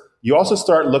words. You also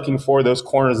start looking for those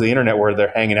corners of the internet where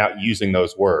they're hanging out using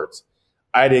those words.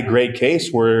 I had a great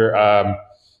case where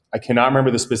I cannot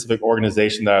remember the specific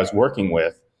organization that I was working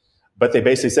with, but they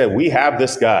basically said, we have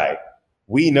this guy.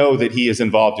 We know that he is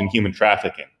involved in human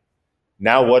trafficking.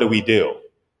 Now what do we do?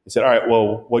 They said, all right,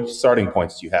 well, what starting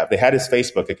points do you have? They had his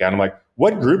Facebook account. I'm like,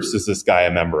 what groups is this guy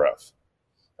a member of?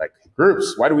 Like,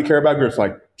 groups? Why do we care about groups? I'm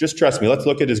like, just trust me. Let's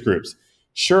look at his groups.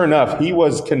 Sure enough, he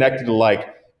was connected to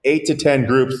like 8 to 10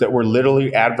 groups that were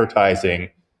literally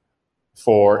advertising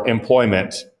for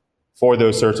employment for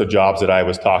those sorts of jobs that I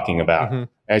was talking about. And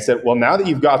I said, well, now that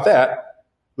you've got that,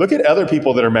 look at other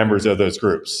people that are members of those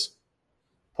groups.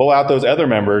 Pull out those other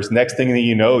members. Next thing that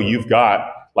you know, you've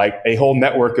got like a whole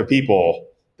network of people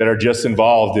that are just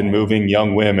involved in moving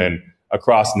young women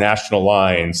across national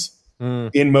lines,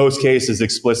 in most cases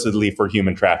explicitly for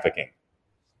human trafficking.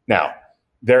 Now,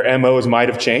 their MOs might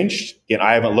have changed. Again,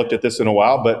 I haven't looked at this in a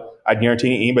while, but I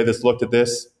guarantee anybody that's looked at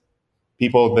this,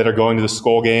 people that are going to the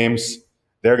Skull games,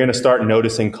 they're going to start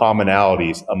noticing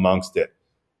commonalities amongst it.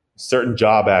 Certain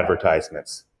job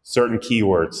advertisements, certain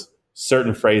keywords,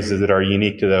 certain phrases that are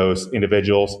unique to those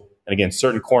individuals, and again,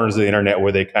 certain corners of the internet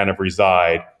where they kind of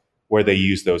reside, where they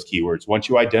use those keywords. Once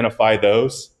you identify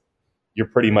those, you're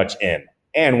pretty much in.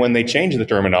 And when they change the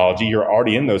terminology, you're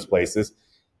already in those places.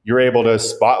 You're able to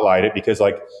spotlight it because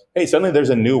like, hey, suddenly there's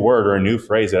a new word or a new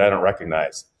phrase that I don't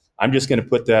recognize. I'm just going to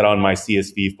put that on my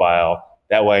CSV file.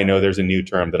 That way I know there's a new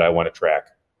term that I want to track.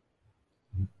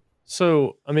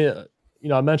 So, I mean,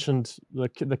 I mentioned the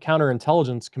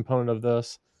counterintelligence component of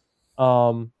this.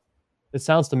 It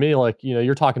sounds to me like,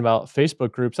 you're talking about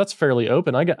Facebook groups. That's fairly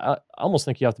open. I almost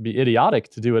think you have to be idiotic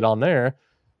to do it on there.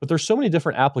 But there's so many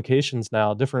different applications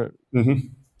now, different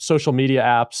social media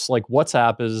apps. Like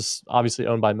WhatsApp is obviously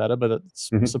owned by Meta, but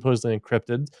it's supposedly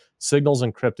encrypted. Signal's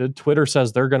encrypted. Twitter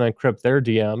says they're going to encrypt their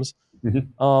DMs.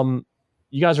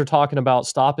 You guys are talking about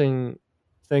stopping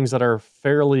things that are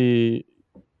fairly,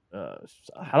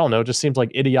 I don't know, just seems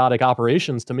like idiotic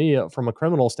operations to me from a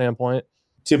criminal standpoint.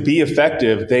 To be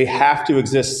effective, they have to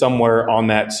exist somewhere on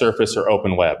that surface or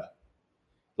open web.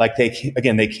 Like they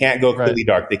can't go completely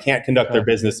dark. They can't conduct their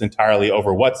business entirely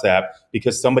over WhatsApp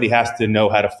because somebody has to know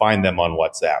how to find them on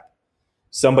WhatsApp.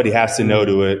 Somebody has to know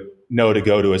to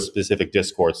go to a specific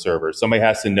Discord server. Somebody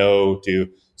has to know to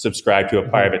subscribe to a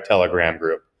private Telegram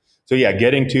group. So yeah,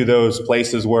 getting to those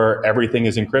places where everything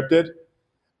is encrypted,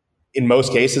 in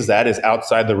most cases, that is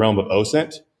outside the realm of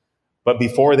OSINT. But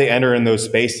before they enter in those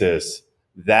spaces,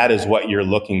 that is what you're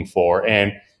looking for.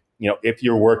 And if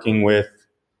you're working with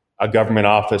a government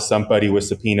office, somebody with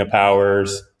subpoena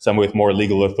powers, someone with more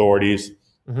legal authorities,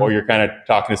 or you're kind of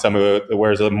talking to someone who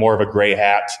wears more of a gray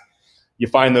hat, you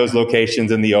find those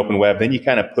locations in the open web, then you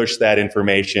kind of push that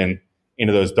information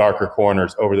into those darker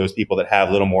corners over those people that have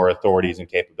a little more authorities and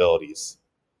capabilities.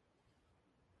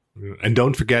 And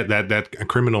don't forget that a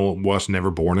criminal was never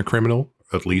born a criminal,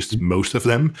 at least most of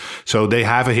them. So they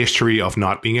have a history of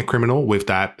not being a criminal. With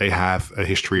that, they have a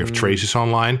history of traces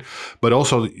online. But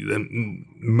also,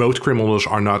 most criminals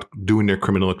are not doing their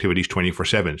criminal activities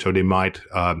 24/7. So they might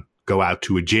go out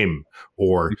to a gym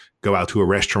or go out to a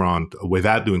restaurant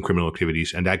without doing criminal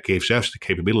activities. And that gives us the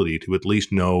capability to at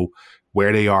least know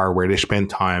where they are, where they spend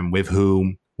time, with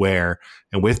whom, where.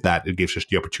 And with that, it gives us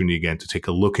the opportunity again to take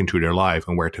a look into their life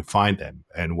and where to find them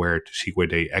and where to see where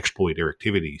they exploit their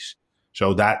activities.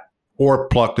 So that, or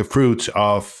pluck the fruits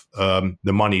of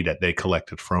the money that they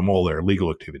collected from all their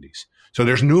legal activities. So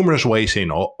there's numerous ways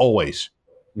in, always.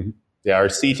 Yeah, our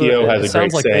CTO has a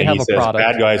great saying. He says,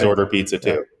 bad guys order pizza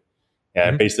too.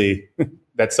 Yeah, basically,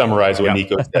 that summarizes what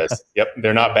Nico says. Yep,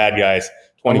 they're not bad guys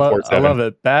 24/7. I love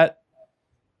it.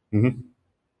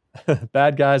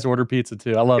 Bad guys order pizza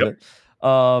too. I love it.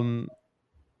 One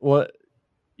of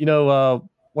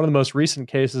the most recent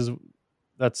cases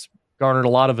that's garnered a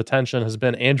lot of attention has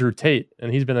been Andrew Tate,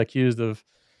 and he's been accused of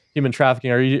human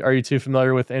trafficking. Are you too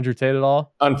familiar with Andrew Tate at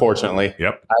all? Unfortunately.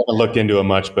 Yep. I haven't looked into him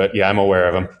much, but yeah, I'm aware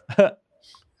of him.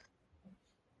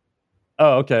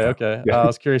 Oh, okay. Yeah. I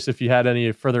was curious if you had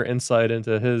any further insight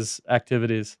into his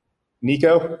activities.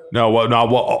 Nico? No.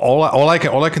 All I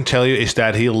can tell you is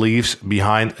that he leaves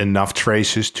behind enough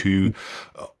traces to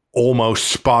almost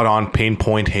spot on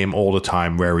pinpoint him all the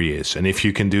time where he is. And if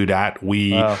you can do that,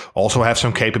 we also have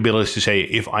some capabilities to say,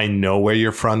 if I know where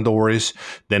your front door is,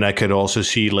 then I could also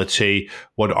see, let's say,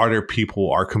 what other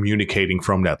people are communicating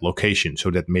from that location.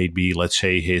 So that may be, let's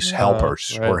say, his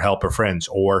helpers or helper friends,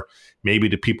 or maybe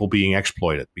the people being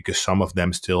exploited, because some of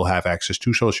them still have access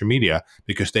to social media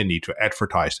because they need to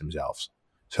advertise themselves.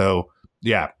 So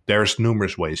yeah, there's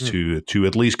numerous ways to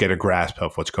at least get a grasp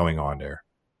of what's going on there.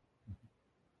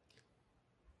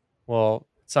 Well,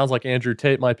 it sounds like Andrew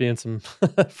Tate might be in some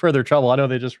further trouble. I know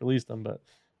they just released him, but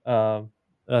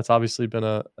that's obviously been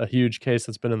a huge case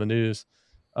that's been in the news.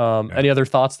 Any other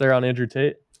thoughts there on Andrew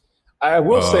Tate? I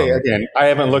will say, again, I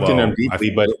haven't looked into him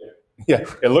deeply, but yeah,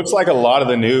 it looks like a lot of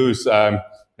the news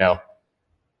now.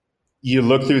 You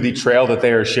look through the trail that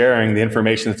they are sharing, the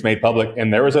information that's made public,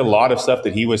 and there was a lot of stuff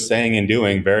that he was saying and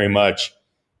doing very much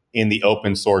in the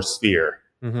open source sphere.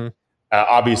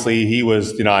 Obviously, he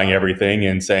was denying everything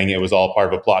and saying it was all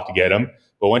part of a plot to get him.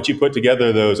 But once you put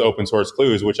together those open source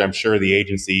clues, which I'm sure the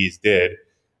agencies did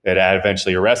that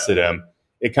eventually arrested him,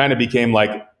 it kind of became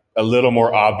like a little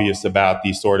more obvious about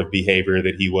the sort of behavior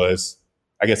that he was,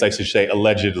 I guess I should say,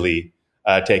 allegedly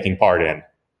taking part in.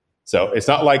 So it's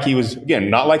not like he was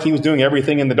doing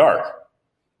everything in the dark.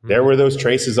 There were those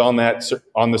traces on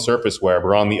the surface web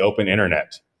or on the open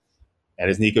internet. And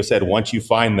as Nico said, once you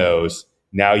find those,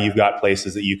 now you've got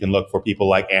places that you can look for people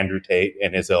like Andrew Tate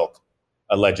and his ilk,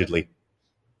 allegedly.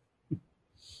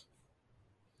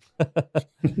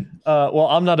 Well,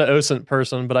 I'm not an OSINT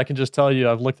person, but I can just tell you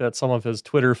I've looked at some of his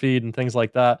Twitter feed and things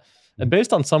like that. And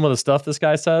based on some of the stuff this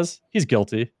guy says, he's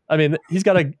guilty. I mean, he's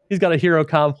got a hero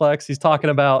complex. He's talking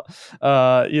about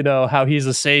how he's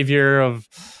a savior of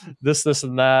this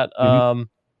and that. I'm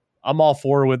all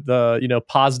for with the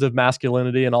positive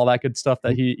masculinity and all that good stuff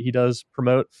that he does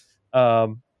promote.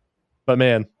 But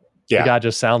man, the guy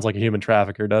just sounds like a human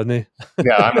trafficker, doesn't he?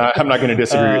 Yeah, I'm not going to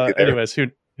disagree with you there. Anyways, who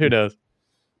knows?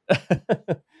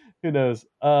 Who knows?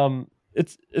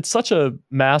 It's such a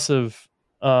massive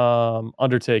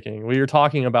undertaking. We were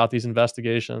talking about these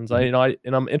investigations.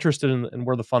 I'm interested in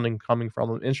where the funding coming from.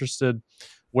 I'm interested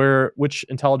which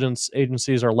intelligence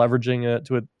agencies are leveraging it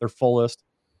to their fullest.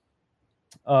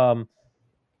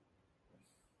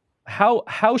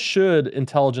 How should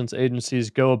intelligence agencies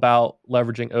go about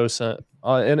leveraging OSINT?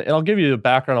 And I'll give you a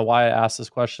background on why I asked this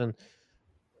question.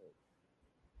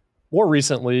 More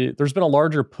recently, there's been a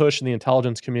larger push in the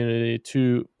intelligence community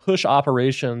to push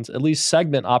operations, at least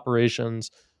segment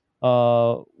operations,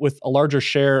 with a larger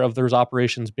share of those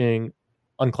operations being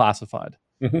unclassified,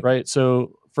 right?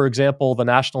 So, For example, the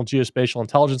National Geospatial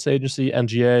Intelligence Agency,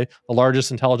 NGA, the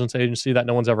largest intelligence agency that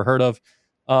no one's ever heard of,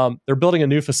 they're building a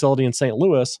new facility in St.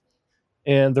 Louis,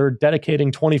 and they're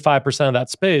dedicating 25% of that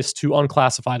space to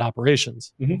unclassified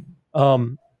operations.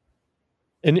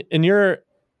 In your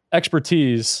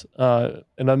expertise, and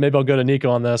then maybe I'll go to Nico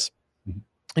on this.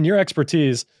 In your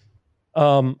expertise,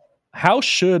 how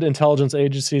should intelligence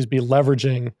agencies be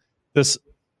leveraging this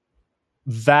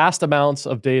vast amounts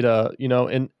of data?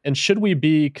 And should we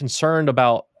be concerned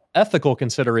about ethical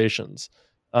considerations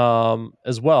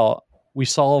as well? We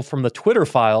saw from the Twitter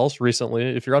files recently.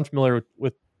 If you're unfamiliar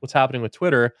with what's happening with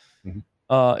Twitter,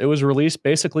 it was released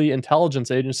basically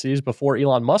intelligence agencies before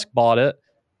Elon Musk bought it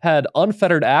had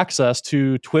unfettered access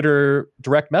to Twitter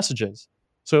direct messages.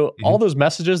 So all those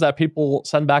messages that people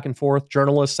send back and forth,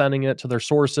 journalists sending it to their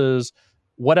sources,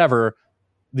 whatever,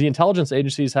 the intelligence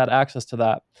agencies had access to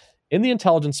that. In the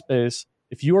intelligence space,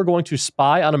 if you are going to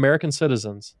spy on American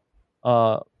citizens,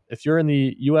 if you're in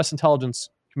the U.S. intelligence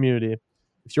community,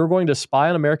 if you're going to spy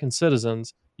on American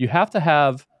citizens, you have to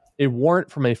have a warrant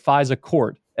from a FISA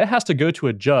court. It has to go to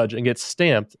a judge and get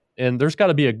stamped, and there's got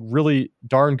to be a really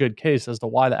darn good case as to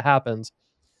why that happens.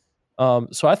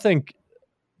 So I think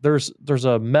there's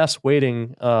a mess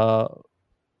waiting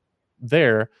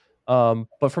there.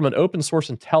 But from an open source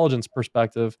intelligence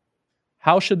perspective,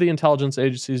 how should the intelligence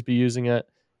agencies be using it,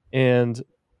 and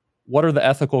what are the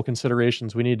ethical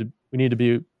considerations we need to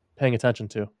be paying attention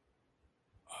to?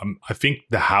 I think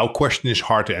the how question is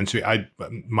hard to answer.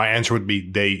 My answer would be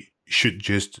they should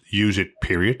just use it,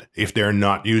 period. If they're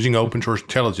not using open source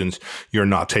intelligence, you're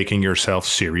not taking yourself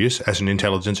serious as an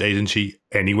intelligence agency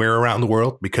anywhere around the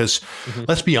world. Because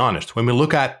let's be honest, when we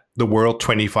look at the world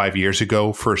 25 years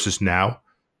ago versus now,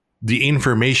 the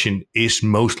information is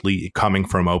mostly coming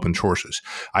from open sources.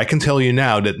 I can tell you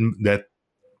now that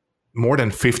more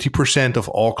than 50% of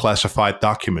all classified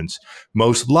documents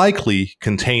most likely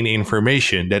contain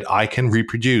information that I can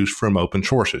reproduce from open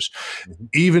sources,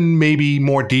 even maybe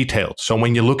more detailed. So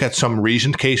when you look at some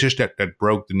recent cases that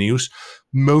broke the news,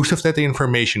 most of that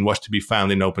information was to be found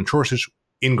in open sources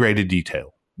in greater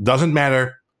detail. Doesn't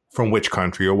matter from which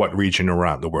country or what region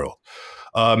around the world.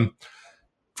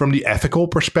 From the ethical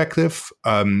perspective,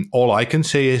 all I can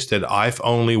say is that I've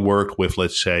only worked with,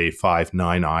 let's say, 5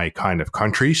 9i kind of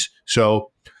countries.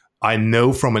 So I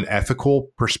know from an ethical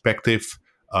perspective,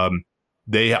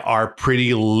 they are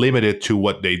pretty limited to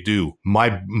what they do.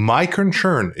 My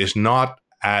concern is not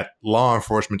at law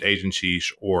enforcement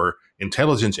agencies or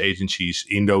intelligence agencies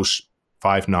in those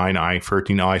 5 9i,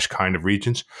 13i's kind of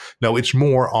regions. No, it's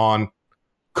more on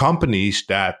companies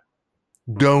that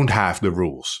don't have the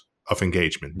rules of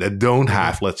engagement, that don't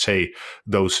have, let's say,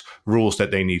 those rules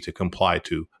that they need to comply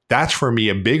to. That's for me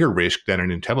a bigger risk than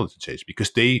an intelligence agency,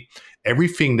 because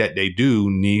everything that they do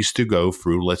needs to go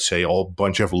through, let's say, a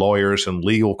bunch of lawyers and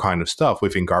legal kind of stuff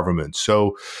within government.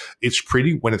 So it's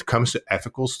pretty, when it comes to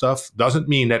ethical stuff, doesn't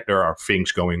mean that there are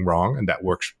things going wrong, and that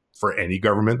works for any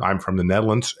government. I'm from the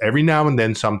Netherlands. Every now and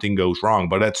then something goes wrong,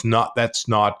 but that's not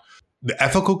the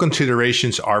ethical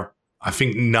considerations are, I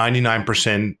think,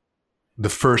 99% the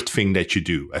first thing that you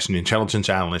do as an intelligence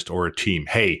analyst or a team.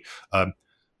 Hey,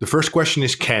 the first question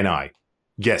is, can I?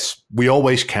 Yes, we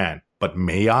always can. But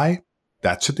may I?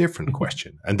 That's a different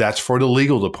question. And that's for the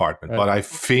legal department. Right. But I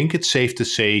think it's safe to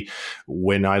say,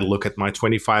 when I look at my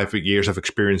 25 years of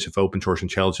experience of open source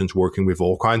intelligence, working with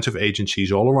all kinds of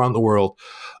agencies all around the world,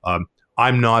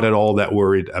 I'm not at all that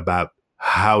worried about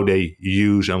how they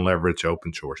use and leverage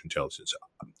open source intelligence.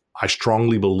 I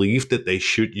strongly believe that they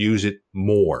should use it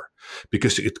more,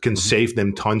 because it can save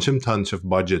them tons and tons of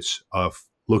budgets of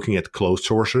looking at closed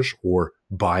sources or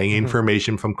buying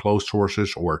information from closed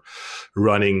sources or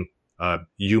running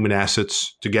human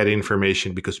assets to get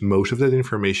information, because most of that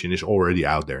information is already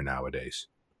out there nowadays.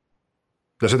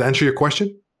 Does it answer your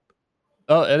question?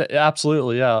 Oh,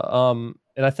 absolutely, yeah.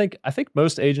 And I think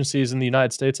most agencies in the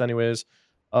United States, anyways,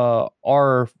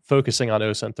 are focusing on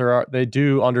OSINT. They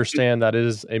do understand that it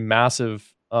is a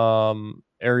massive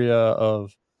area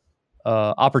of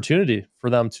opportunity for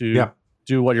them to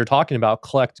do what you're talking about,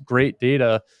 collect great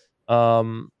data.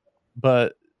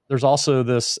 But there's also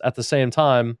this, at the same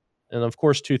time, and of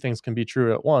course, two things can be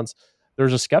true at once.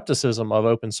 There's a skepticism of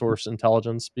open source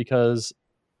intelligence because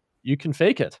you can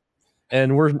fake it.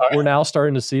 And we're now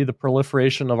starting to see the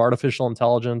proliferation of artificial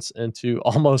intelligence into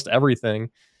almost everything.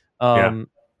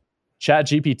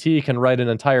 ChatGPT can write an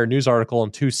entire news article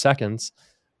in 2 seconds.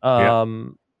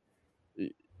 Facebook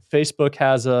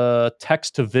has a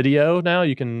text to video now.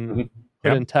 You can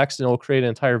put in text and it'll create an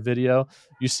entire video.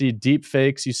 You see deep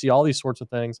fakes. You see all these sorts of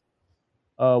things.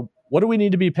 What do we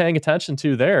need to be paying attention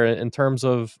to there in terms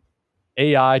of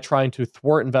AI trying to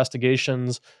thwart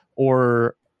investigations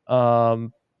or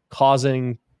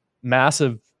causing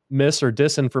massive mis or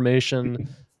disinformation.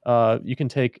 You can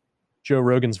take Joe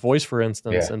Rogan's voice, for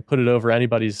instance, Yeah. and put it over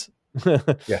anybody's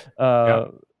Yeah.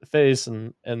 face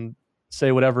and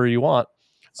say whatever you want.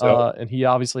 So, And he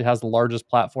obviously has the largest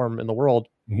platform in the world.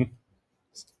 mhm.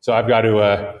 So I've got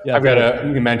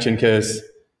to mention, because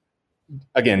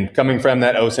again, coming from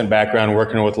that OSINT background,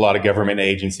 working with a lot of government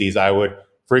agencies, I would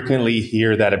frequently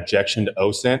hear that objection to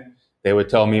OSINT. They would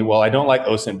tell me, well, I don't like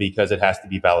OSINT because it has to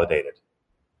be validated,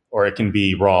 or it can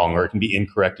be wrong, or it can be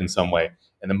incorrect in some way.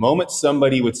 And the moment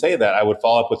somebody would say that, I would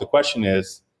follow up with the question,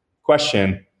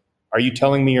 are you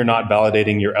telling me you're not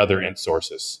validating your other int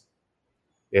sources?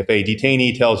 If a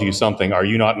detainee tells you something, are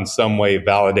you not in some way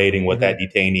validating what that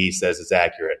detainee says is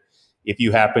accurate? If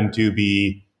you happen to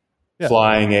be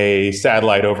flying a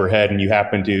satellite overhead and you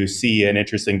happen to see an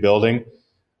interesting building,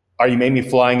 are you maybe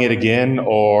flying it again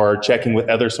or checking with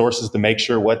other sources to make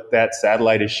sure what that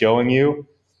satellite is showing you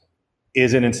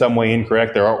isn't in some way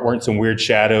incorrect? There weren't some weird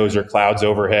shadows or clouds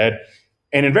overhead.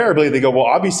 And invariably they go, well,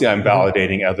 obviously I'm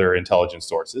validating other intelligence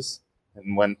sources.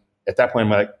 And when at that point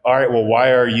I'm like, all right, well,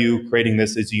 why are you creating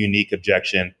this as a unique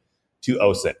objection to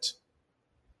OSINT?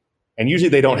 And usually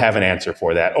they don't have an answer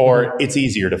for that, or it's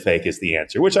easier to fake is the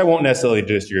answer, which I won't necessarily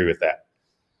disagree with that.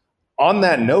 On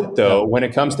that note, though, when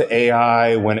it comes to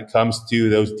AI, when it comes to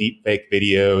those deep fake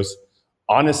videos,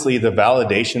 honestly, the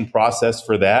validation process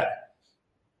for that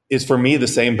is, for me, the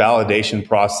same validation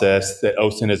process that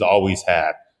OSINT has always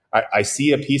had. I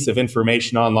see a piece of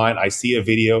information online, I see a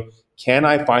video. Can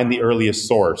I find the earliest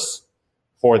source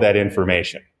for that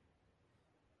information?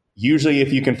 Usually,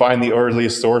 if you can find the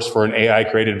earliest source for an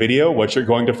AI-created video, what you're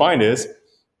going to find is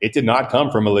it did not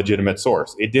come from a legitimate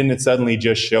source. It didn't suddenly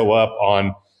just show up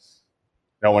on,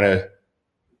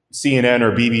 CNN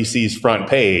or BBC's front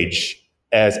page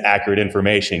as accurate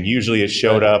information. Usually, it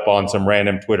showed up on some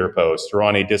random Twitter post or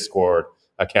on a Discord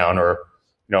account, or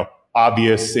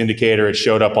obvious indicator it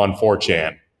showed up on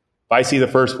 4chan. If I see the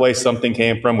first place something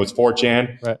came from was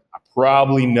 4chan, I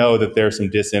probably know that there's some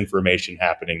disinformation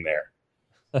happening there.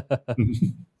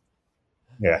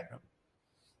 Yeah.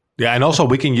 Yeah, and also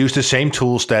we can use the same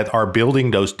tools that are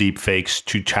building those deep fakes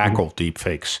to tackle deep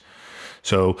fakes.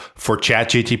 So for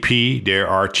ChatGTP, there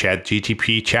are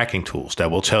ChatGTP checking tools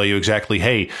that will tell you exactly,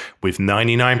 hey, with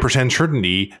 99%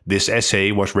 certainty, this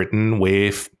essay was written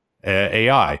with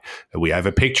AI. We have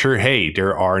a picture. Hey,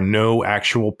 there are no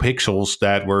actual pixels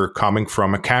that were coming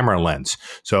from a camera lens.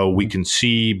 So we can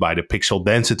see by the pixel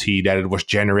density that it was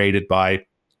generated by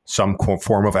some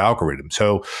form of algorithm.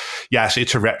 So yes,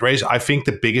 it's a rat race. I think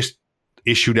the biggest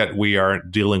issue that we are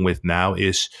dealing with now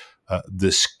is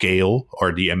the scale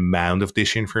or the amount of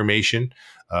disinformation.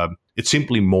 It's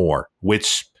simply more,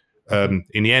 which in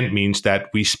the end means that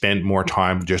we spend more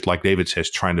time, just like David says,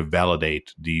 trying to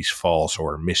validate these false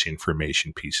or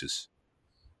misinformation pieces.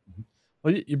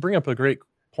 Well, you bring up a great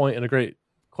point and a great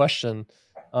question,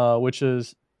 which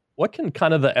is, what can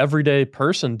kind of the everyday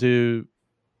person do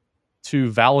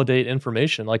to validate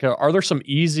information? Like, are there some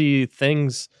easy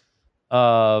things?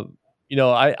 I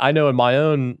know in my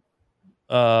own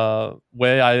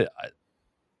way,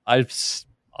 I've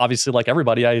obviously, like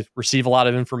everybody, I receive a lot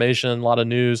of information, a lot of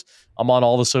news. I'm on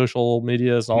all the social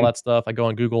medias and all that stuff. I go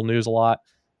on Google News a lot.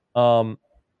 I'm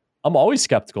always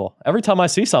skeptical. Every time I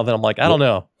see something, I'm like, I don't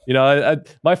know.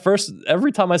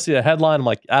 Every time I see a headline, I'm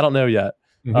like, I don't know yet.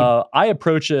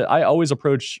 I always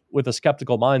approach with a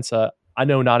skeptical mindset. I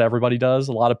know not everybody does.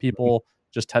 A lot of people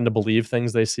just tend to believe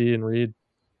things they see and read,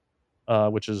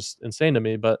 which is insane to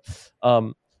me. But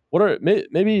what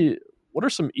are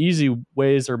some easy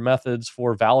ways or methods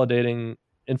for validating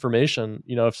information?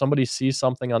 If somebody sees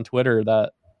something on Twitter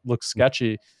that looks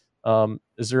sketchy,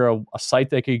 is there a site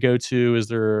they could go to? Is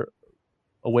there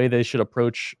a way they should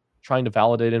approach trying to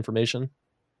validate information?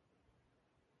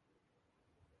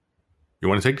 You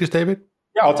want to take this, David?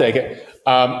 Yeah, I'll take it.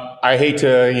 I hate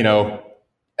to,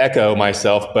 echo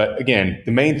myself, but again,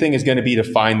 the main thing is going to be to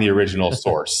find the original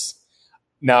source.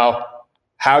 Now,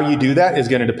 how you do that is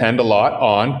going to depend a lot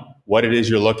on what it is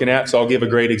you're looking at. So I'll give a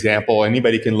great example.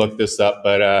 Anybody can look this up,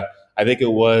 but I think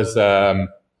it was a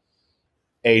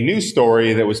news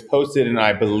story that was posted in,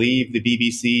 I believe, the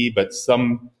BBC, but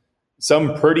some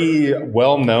pretty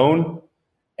well-known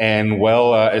and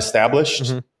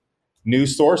well-established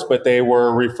news source, but they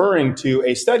were referring to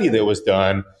a study that was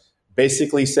done,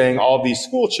 basically saying all of these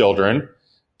school children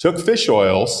took fish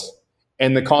oils,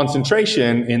 and the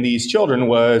concentration in these children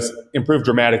was improved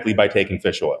dramatically by taking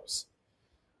fish oils,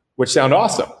 which sound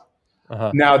awesome.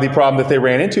 Now, the problem that they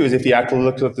ran into is, if you actually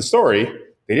looked at the story,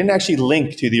 they didn't actually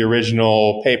link to the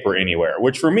original paper anywhere,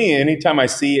 which for me, anytime I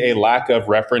see a lack of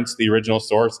reference to the original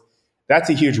source, that's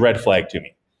a huge red flag to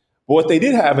me. But what they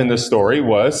did have in this story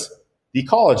was the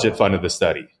college that funded the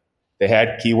study. They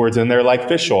had keywords in there like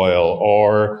fish oil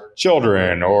or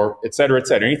children or et cetera,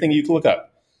 anything you can look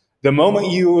up. The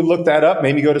moment you look that up,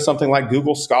 maybe go to something like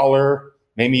Google Scholar,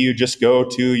 maybe you just go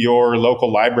to your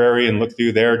local library and look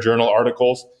through their journal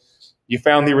articles, you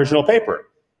found the original paper.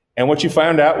 And what you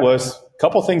found out was a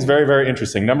couple things very, very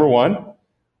interesting. Number one,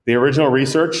 the original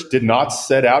research did not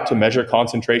set out to measure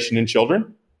concentration in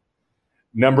children.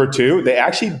 Number two, they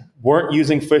actually weren't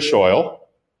using fish oil.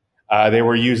 They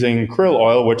were using krill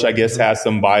oil, which I guess has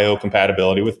some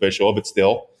biocompatibility with fish oil, but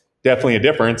still definitely a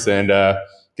difference. And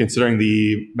considering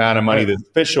the amount of money that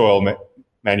fish oil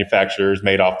manufacturers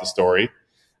made off the story,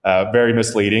 very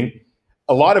misleading.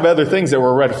 A lot of other things that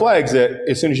were red flags that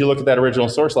as soon as you look at that original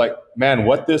source, like, man,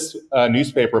 what this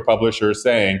newspaper publisher is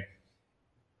saying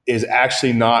is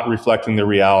actually not reflecting the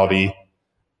reality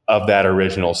of that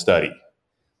original study.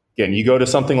 Again, you go to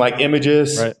something like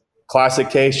images, classic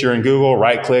case, you're in Google,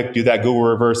 right click, do that Google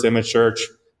reverse image search,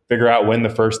 figure out when the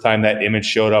first time that image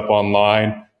showed up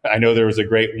online. I know there was a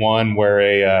great one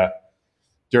where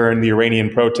during the Iranian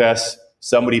protests,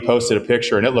 somebody posted a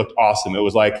picture and it looked awesome. It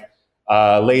was like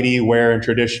a lady wearing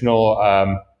traditional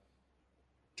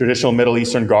Middle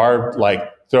Eastern garb, like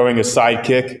throwing a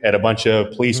sidekick at a bunch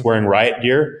of police wearing riot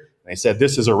gear. And they said,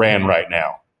 this is Iran right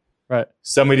now. Right.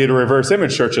 Somebody did a reverse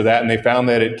image search of that and they found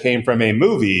that it came from a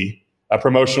movie, a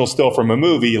promotional still from a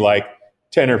movie like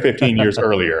 10 or 15 years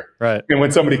earlier. Right. And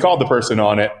when somebody called the person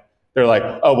on it, they're like,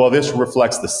 oh, well, this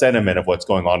reflects the sentiment of what's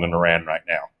going on in Iran right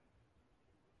now.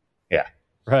 Yeah.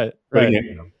 Right. But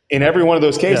again, in every one of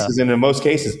those cases, and in most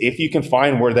cases, if you can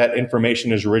find where that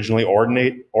information is originally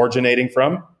originating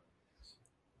from,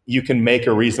 you can make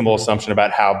a reasonable assumption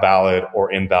about how valid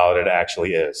or invalid it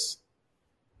actually is.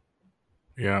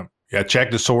 Yeah. Yeah.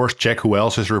 Check the source, check who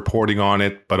else is reporting on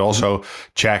it, but also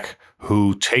check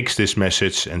who takes this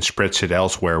message and spreads it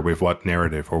elsewhere with what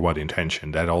narrative or what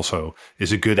intention. That also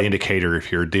is a good indicator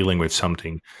if you're dealing with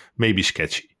something maybe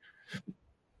sketchy.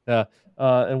 Yeah.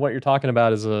 And what you're talking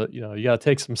about is you got to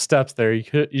take some steps there.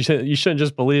 You shouldn't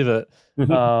just believe it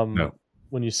No.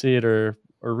 when you see it or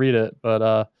read it.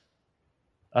 But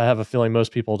I have a feeling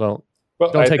most people don't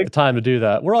take the time to do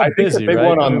that. We're all busy, the big right?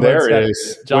 one on there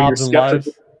is jobs and life.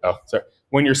 Oh, sorry.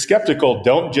 When you're skeptical,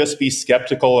 don't just be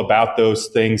skeptical about those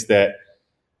things that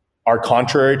are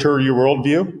contrary to your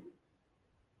worldview.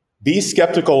 Be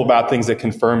skeptical about things that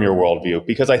confirm your worldview,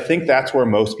 because I think that's where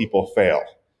most people fail.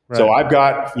 Right. So I've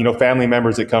got family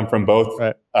members that come from both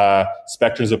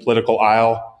spectrums of political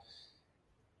aisle.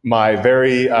 My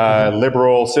very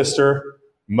liberal sister,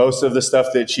 most of the stuff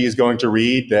that she is going to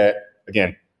read that,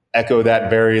 again, echo that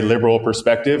very liberal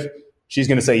perspective, she's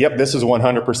going to say, yep, this is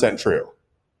 100% true.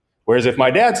 Whereas if my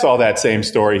dad saw that same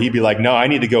story, he'd be like, no, I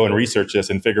need to go and research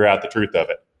this and figure out the truth of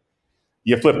it.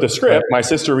 You flip the script, my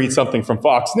sister reads something from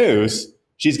Fox News,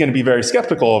 she's going to be very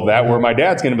skeptical of that, where my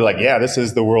dad's going to be like, yeah, this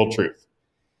is the world truth.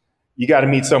 You got to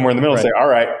meet somewhere in the middle and say, all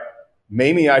right,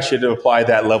 maybe I should apply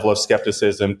that level of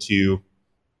skepticism to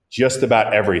just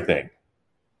about everything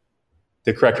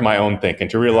to correct my own thinking,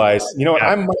 to realize,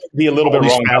 I might be a little bit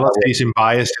wrong. Fallacies and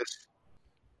biases.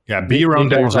 Yeah, be your own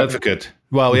devil's advocate.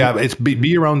 Well, yeah, it's be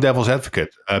your own devil's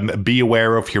advocate. Be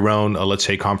aware of your own, let's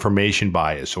say, confirmation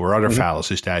bias or other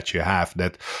fallacies that you have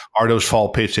that are those fall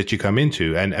pits that you come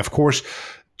into. And of course,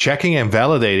 checking and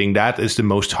validating that is the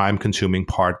most time-consuming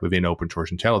part within open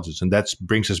source intelligence. And that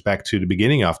brings us back to the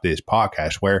beginning of this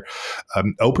podcast, where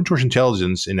open source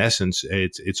intelligence, in essence,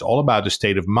 it's all about the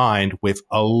state of mind with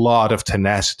a lot of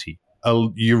tenacity.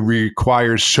 You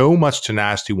require so much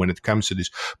tenacity when it comes to this,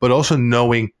 but also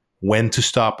knowing when to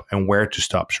stop and where to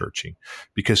stop searching.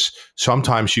 Because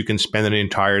sometimes you can spend an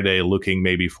entire day looking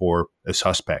maybe for a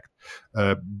suspect,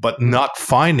 but not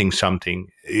finding something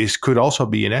could also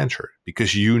be an answer,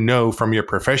 because from your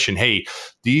profession, hey,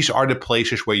 these are the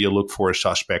places where you look for a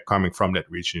suspect coming from that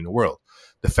region in the world.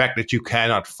 The fact that you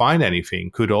cannot find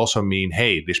anything could also mean,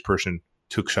 hey, this person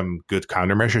took some good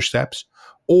countermeasure steps.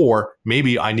 Or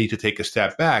maybe I need to take a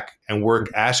step back and work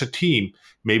as a team,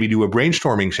 maybe do a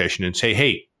brainstorming session and say,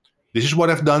 hey, this is what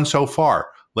I've done so far.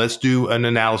 Let's do an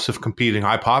analysis of competing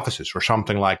hypotheses or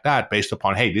something like that based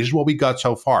upon, hey, this is what we got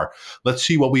so far. Let's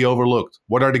see what we overlooked.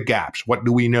 What are the gaps? What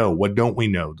do we know? What don't we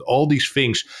know? All these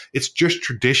things, it's just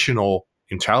traditional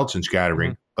intelligence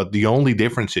gathering, but the only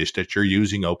difference is that you're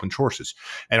using open sources.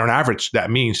 And on average,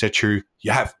 that means that you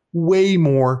have way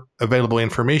more available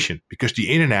information, because the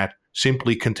internet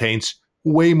simply contains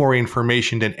way more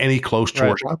information than any closed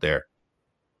source out there.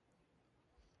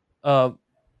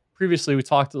 previously we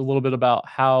talked a little bit about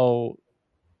how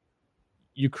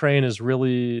Ukraine is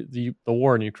really the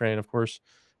war in Ukraine, of course,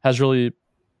 has really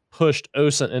pushed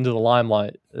OSINT into the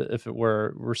limelight. If it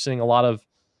were, we're seeing a lot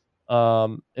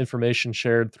of information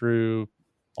shared through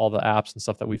all the apps and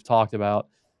stuff that we've talked about.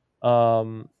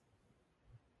 Um,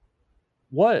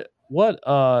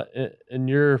 in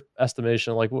your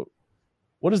estimation, like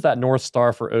what is that North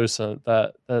Star for OSINT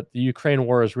that the Ukraine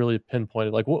war is really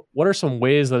pinpointed? Like what are some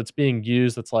ways that it's being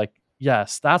used that's like,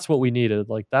 yes, that's what we needed.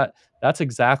 Like that's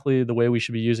exactly the way we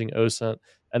should be using OSINT.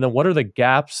 And then what are the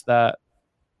gaps that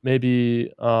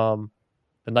maybe the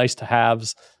nice to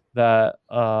haves that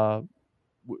the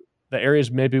areas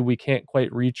maybe we can't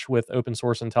quite reach with open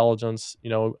source intelligence.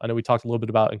 You know, I know we talked a little bit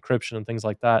about encryption and things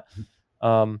like that.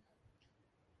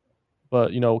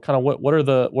 But kind of what are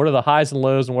the highs and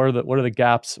lows, and what are the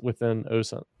gaps within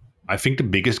OSINT? I think the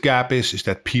biggest gap is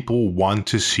that people want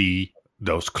to see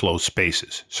those closed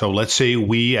spaces. So let's say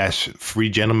we as three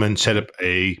gentlemen set up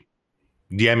a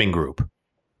DMing group.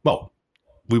 Well,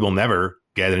 we will never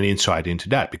get an insight into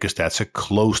that because that's a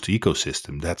closed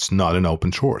ecosystem. That's not an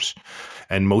open source.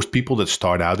 And most people that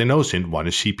start out in OSINT want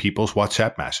to see people's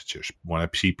WhatsApp messages,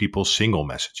 want to see people's single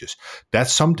messages.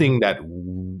 That's something that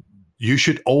you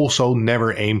should also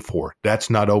never aim for.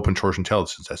 That's not open source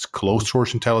intelligence. That's closed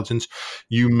source intelligence.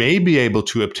 You may be able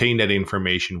to obtain that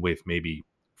information with maybe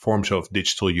forms of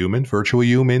digital human, virtual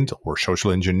human, or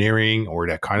social engineering, or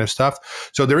that kind of stuff.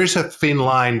 So there is a thin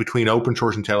line between open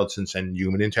source intelligence and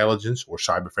human intelligence or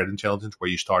cyber threat intelligence where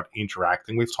you start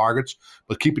interacting with targets.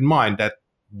 But keep in mind that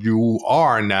you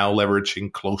are now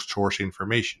leveraging closed source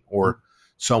information or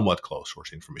somewhat closed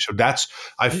source information. So that's,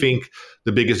 I think,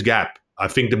 the biggest gap. I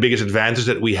think the biggest advantage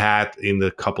that we had in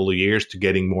the couple of years to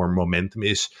getting more momentum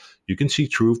is you can see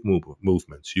truth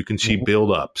movements. You can see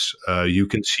build-ups. You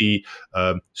can see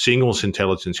singles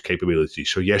intelligence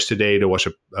capabilities. So yesterday there was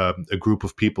a group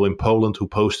of people in Poland who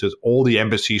posted all the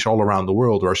embassies all around the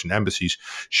world, Russian embassies,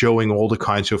 showing all the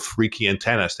kinds of freaky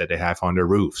antennas that they have on their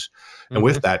roofs. And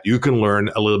with that, you can learn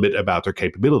a little bit about their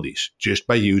capabilities just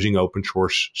by using open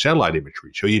source satellite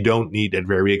imagery. So you don't need that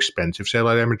very expensive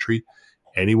satellite imagery.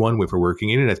 Anyone with a working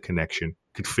internet connection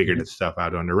could figure that stuff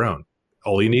out on their own.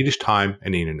 All you need is time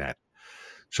and the internet.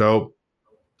 So,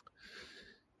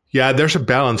 yeah, there's a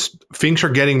balance. Things are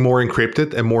getting more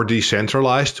encrypted and more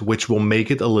decentralized, which will make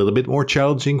it a little bit more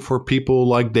challenging for people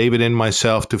like David and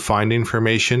myself to find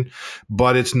information.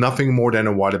 But it's nothing more than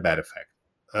a waterbed effect.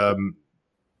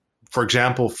 For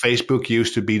example, Facebook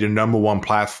used to be the number one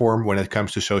platform when it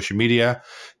comes to social media.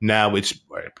 Now it's,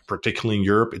 particularly in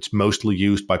Europe, it's mostly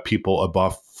used by people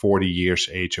above 40 years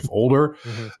age of older.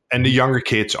 And the younger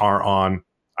kids are on,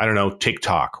 I don't know,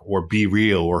 TikTok or Be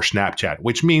Real or Snapchat,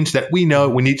 which means that we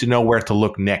need to know where to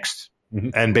look next.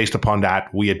 And based upon that,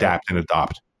 we adapt and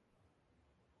adopt.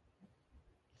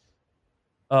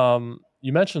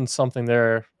 You mentioned something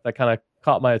there that kind of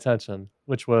caught my attention,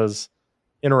 which was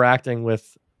interacting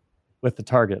with the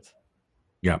target.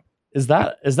 Yeah. Is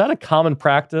that a common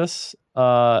practice?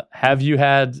 Have you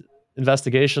had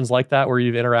investigations like that where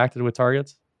you've interacted with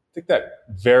targets? I think that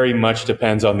very much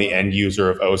depends on the end user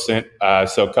of OSINT.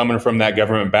 So coming from that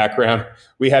government background,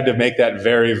 we had to make that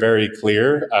very, very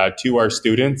clear to our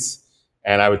students.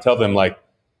 And I would tell them, like,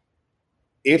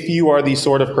 if you are the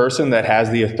sort of person that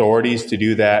has the authorities to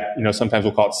do that, sometimes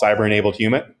we'll call it cyber-enabled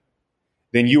human,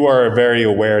 then you are very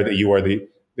aware that you are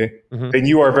then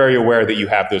you are very aware that you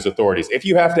have those authorities. If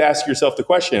you have to ask yourself the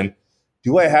question,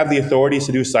 do I have the authorities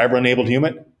to do cyber-enabled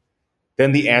human?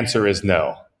 Then the answer is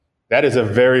no. That is a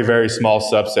very, very small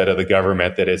subset of the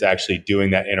government that is actually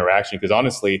doing that interaction, because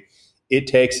honestly, it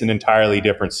takes an entirely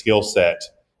different skill set.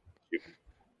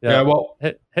 Yeah. Well,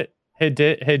 hey,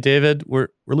 David, we're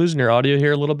losing your audio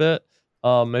here a little bit.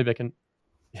 Maybe I can.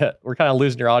 Yeah, we're kind of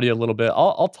losing your audio a little bit.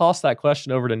 I'll toss that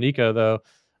question over to Nico though,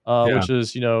 which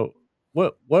is,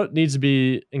 what needs to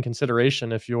be in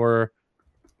consideration if you're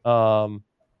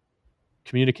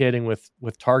communicating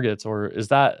with targets, or is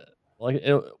that like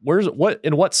in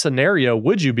what scenario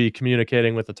would you be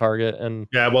communicating with the target? And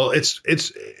yeah, well,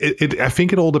 I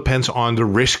think it all depends on the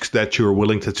risks that you're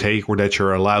willing to take or that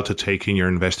you're allowed to take in your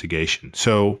investigation.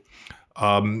 So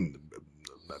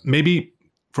maybe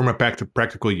from a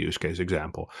practical use case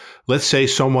example, let's say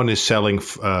someone is selling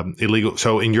illegal.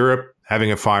 So in Europe,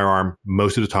 having a firearm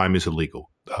most of the time is illegal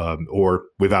or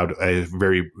without a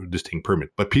very distinct permit.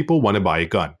 But people want to buy a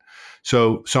gun.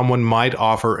 So someone might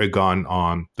offer a gun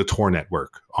on the Tor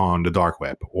network, on the dark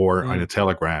web, or on a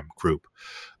Telegram group.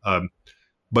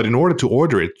 But in order to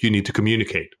order it, you need to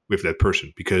communicate with that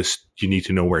person because you need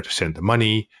to know where to send the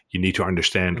money. You need to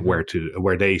understand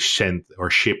where they send or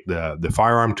ship the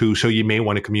firearm to. So you may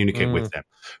want to communicate with them.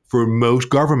 For most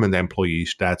government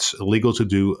employees, that's illegal to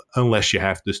do unless you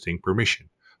have distinct permission.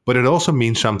 But it also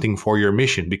means something for your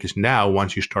mission because now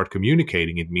once you start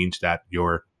communicating, it means that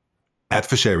your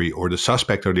adversary or the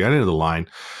suspect or the end of the line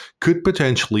could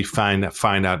potentially find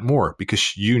out more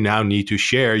because you now need to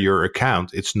share your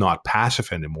account. It's not passive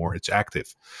anymore, it's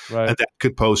active. Right. And that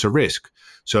could pose a risk.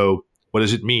 So what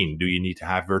does it mean? Do you need to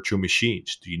have virtual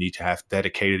machines? Do you need to have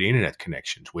dedicated internet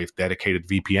connections with dedicated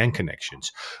VPN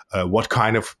connections? What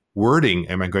kind of wording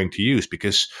am I going to use?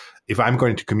 Because if I'm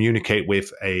going to communicate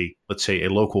with let's say a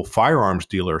local firearms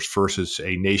dealer versus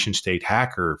a nation state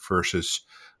hacker versus,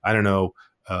 I don't know,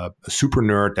 a super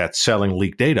nerd that's selling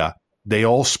leaked data, they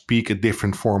all speak a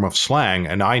different form of slang,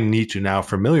 and I need to now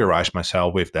familiarize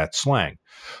myself with that slang.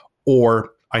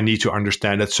 Or I need to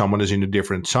understand that someone is in a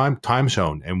different time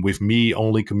zone, and with me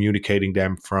only communicating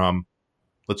them from,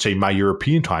 let's say, my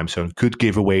European time zone could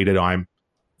give away that I'm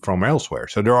from elsewhere.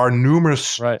 So there are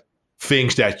numerous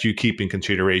things that you keep in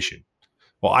consideration.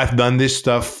 Well, I've done this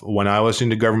stuff when I was in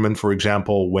the government, for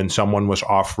example, when someone was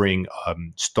offering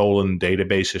stolen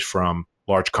databases from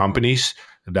large companies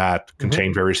that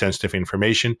contain very sensitive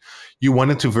information. You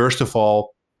wanted to, first of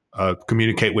all,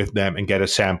 communicate with them and get a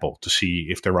sample to see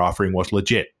if their offering was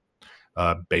legit.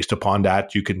 Based upon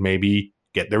that, you could maybe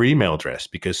get their email address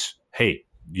because, hey,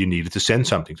 you needed to send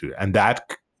something to them. And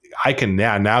that I can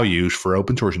now use for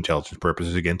open source intelligence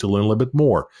purposes, again, to learn a little bit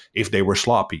more if they were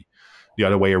sloppy. The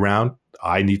other way around,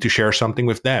 I need to share something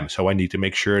with them. So I need to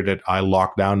make sure that I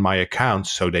lock down my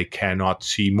accounts so they cannot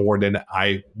see more than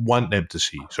I want them to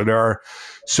see. So there are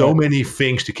so many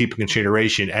things to keep in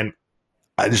consideration. And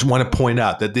I just want to point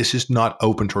out that this is not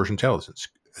open source intelligence.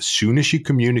 As soon as you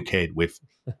communicate with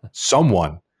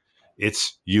someone,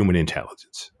 it's human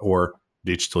intelligence or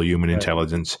digital human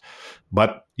intelligence.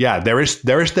 But yeah, there's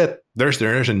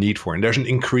a need for it. And there's an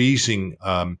increasing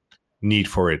need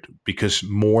for it because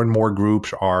more and more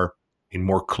groups are in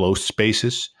more closed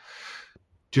spaces.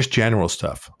 Just general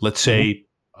stuff. Let's say,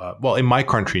 in my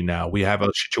country now, we have a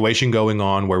situation going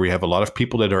on where we have a lot of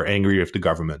people that are angry with the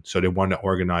government. So they want to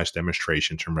organize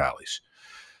demonstrations and rallies.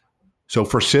 So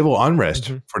for civil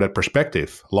unrest, for that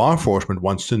perspective, law enforcement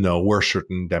wants to know where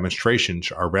certain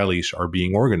demonstrations or rallies are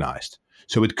being organized.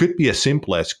 So it could be as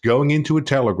simple as going into a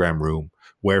Telegram room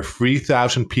where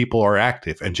 3,000 people are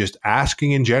active and just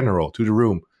asking in general to the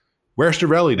room, where's the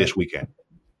rally this weekend?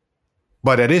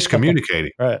 But it is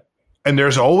communicating. And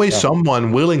there's always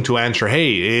someone willing to answer,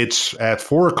 hey, it's at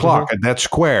 4:00 at that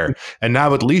square. And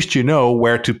now at least you know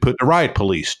where to put the riot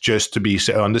police just to be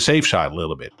on the safe side a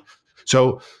little bit.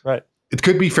 So it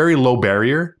could be very low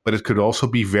barrier, but it could also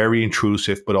be very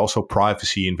intrusive, but also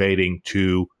privacy invading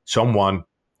to someone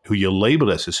who you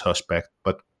label as a suspect,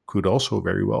 but could also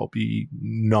very well be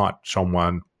not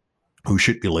someone who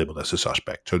should be labeled as a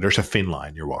suspect. So there's a thin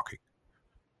line you're walking.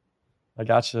 I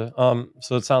gotcha.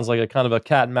 So it sounds like a kind of a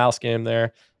cat and mouse game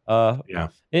there. And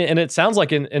it sounds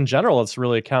like in general, it's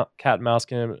really a cat and mouse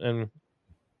game. And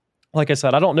like I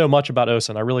said, I don't know much about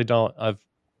OSINT. I really don't. I've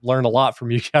learned a lot from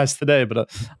you guys today,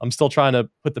 but I'm still trying to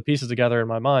put the pieces together in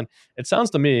my mind. It sounds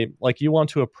to me like you want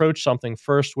to approach something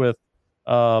first with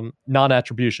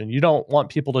non-attribution. You don't want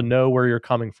people to know where you're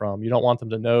coming from. You don't want them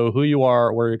to know who you are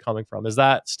or where you're coming from. Is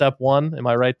that step one? Am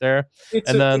I right there?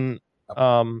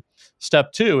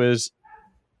 Step two is,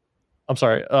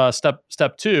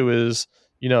 step two is,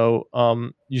 you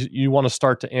want to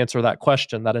start to answer that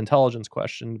question, that intelligence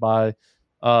question, by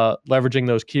leveraging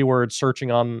those keywords,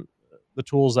 searching on the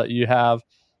tools that you have.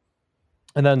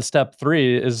 And then step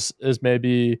three is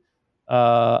maybe,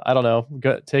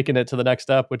 taking it to the next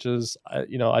step, which is,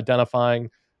 identifying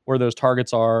where those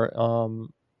targets are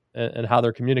and how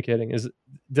they're communicating.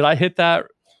 Did I hit that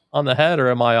on the head or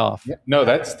am I off? Yeah, no,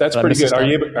 that's pretty good.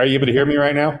 Are you able to hear me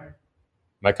right now?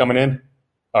 Am I coming in?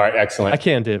 All right, excellent. I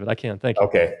can, David. I can. Thank you.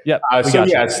 Okay. Yep.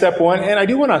 Step one, and I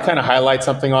do want to kind of highlight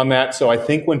something on that. So I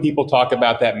think when people talk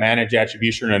about that managed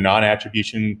attribution or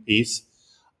non-attribution piece,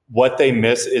 what they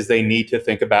miss is they need to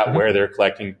think about where they're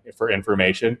collecting for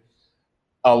information.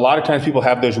 A lot of times people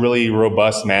have those really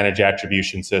robust managed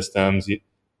attribution systems.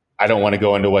 I don't want to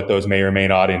go into what those may or may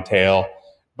not entail,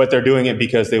 but they're doing it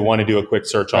because they want to do a quick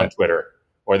search on Twitter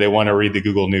or they want to read the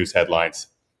Google News headlines.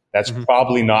 That's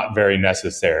probably not very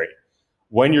necessary.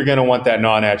 When you're going to want that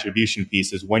non-attribution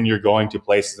piece is when you're going to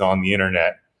places on the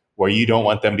internet where you don't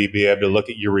want them to be able to look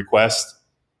at your request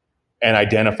and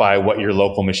identify what your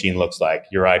local machine looks like,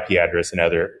 your IP address and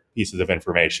other pieces of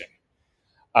information.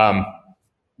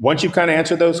 Once you've kind of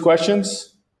answered those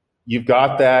questions, you've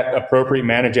got that appropriate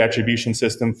managed attribution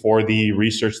system for the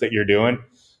research that you're doing,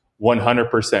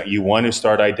 100%. You want to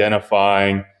start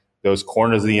identifying those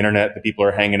corners of the internet that people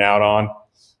are hanging out on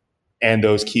and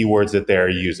those keywords that they're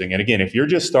using. And again, if you're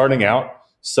just starting out,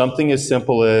 something as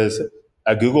simple as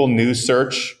a Google News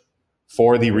search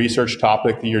for the research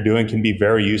topic that you're doing can be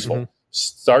very useful. Mm-hmm.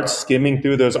 Start skimming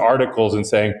through those articles and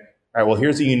saying, all right, well,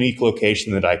 here's a unique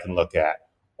location that I can look at.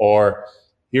 Or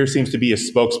here seems to be a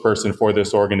spokesperson for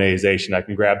this organization. I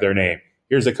can grab their name.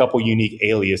 Here's a couple unique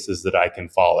aliases that I can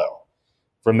follow.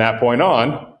 From that point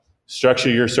on, structure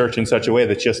your search in such a way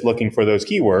that's just looking for those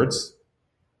keywords.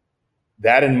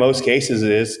 That in most cases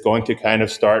is going to kind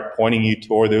of start pointing you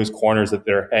toward those corners that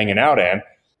they're hanging out in.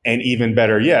 And even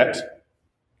better yet,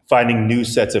 finding new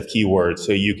sets of keywords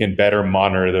so you can better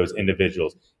monitor those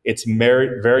individuals. It's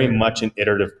very, very much an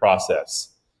iterative process.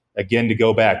 Again, to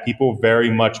go back, people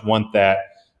very much want that.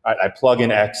 I plug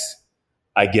in X,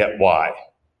 I get Y.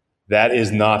 That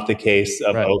is not the case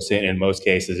of OSINT in most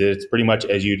cases. It's pretty much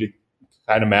as you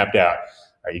kind of mapped out. All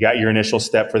right, you got your initial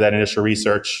step for that initial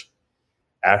research.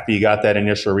 After you got that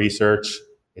initial research,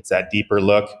 it's that deeper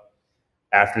look.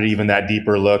 After even that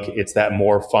deeper look, it's that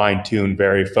more fine-tuned,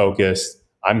 very focused.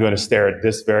 I'm going to stare at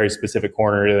this very specific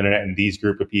corner of the internet and these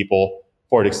group of people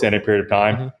for an extended period of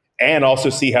time, and also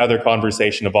see how their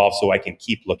conversation evolves so I can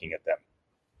keep looking at them.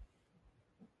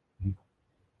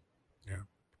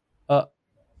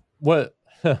 What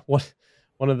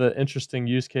one of the interesting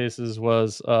use cases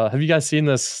was, have you guys seen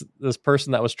this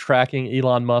person that was tracking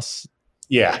Elon Musk's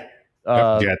jet,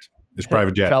 his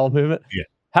private jet travel movement?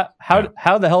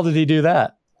 How the hell did he do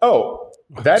that? Oh,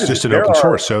 that is just an open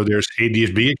source. So there's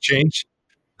ADSB Exchange,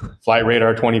 Flight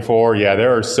Radar 24. Yeah,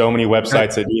 there are so many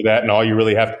websites that do that, and all you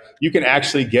really have, you can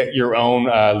actually get your own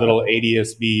little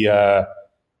ADSB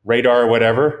radar or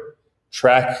whatever,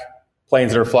 track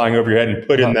planes that are flying over your head and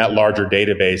put in that larger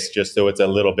database just so it's a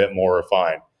little bit more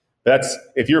refined. That's,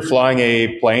 if you're flying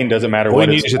a plane, doesn't matter what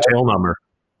it is. All you need is a tail number.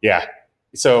 Yeah.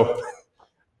 So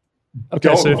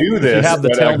don't do this. If you have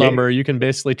the tail number, you can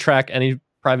basically track any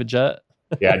private jet.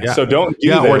 Yeah. So don't do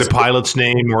this. Or the pilot's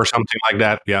name or something like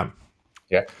that. Yeah.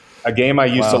 Yeah. A game I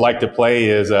used to like to play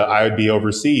is I would be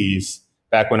overseas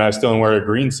back when I was still wearing a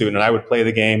green suit, and I would play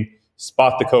the game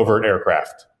Spot the Covert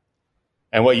Aircraft.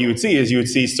 And what you would see is you would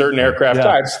see certain aircraft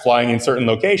types flying in certain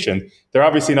locations. They're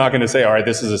obviously not going to say, all right,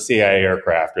 this is a CIA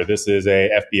aircraft or this is a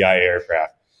FBI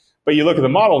aircraft. But you look at the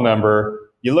model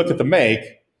number, you look at the make,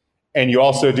 and you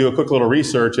also do a quick little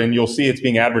research, and you'll see it's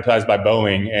being advertised by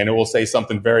Boeing, and it will say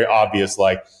something very obvious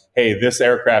like, hey, this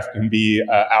aircraft can be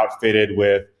outfitted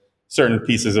with certain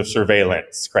pieces of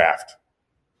surveillance craft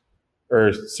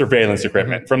or surveillance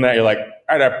equipment. From that, you're like,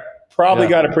 all right, I probably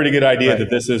got a pretty good idea that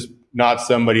this is not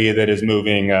somebody that is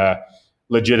moving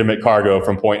legitimate cargo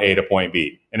from point A to point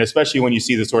B. And especially when you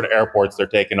see the sort of airports they're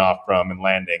taking off from and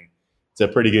landing, it's a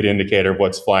pretty good indicator of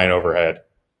what's flying overhead.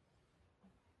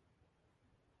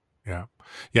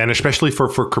 Yeah, and especially for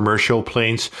commercial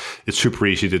planes, it's super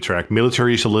easy to track.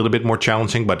 Military is a little bit more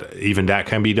challenging, but even that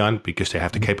can be done because they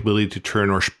have the capability to turn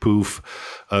or spoof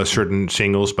certain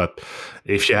signals. But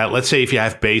if you let's say if you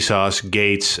have Bezos,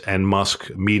 Gates, and Musk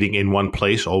meeting in one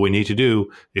place, all we need to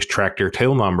do is track their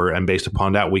tail number, and based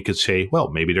upon that, we could say, well,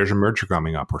 maybe there's a merger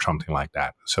coming up or something like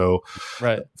that. So,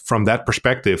 from that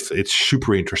perspective, it's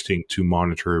super interesting to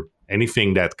monitor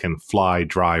anything that can fly,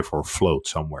 drive, or float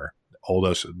somewhere. All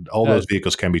those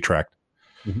vehicles can be tracked.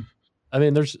 I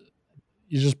mean,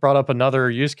 you just brought up another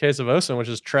use case of OSINT, which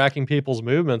is tracking people's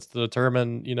movements to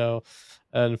determine,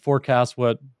 and forecast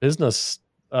what business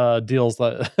deals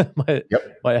that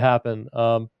might happen.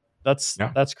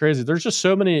 That's crazy. There's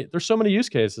so many use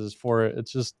cases for it.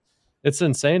 It's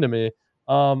insane to me.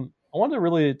 I wanted to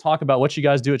really talk about what you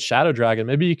guys do at Shadow Dragon.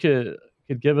 Maybe you could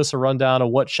give us a rundown of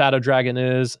what Shadow Dragon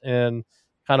is and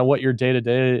kind of what your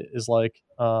day-to-day is like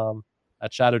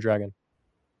at Shadow Dragon.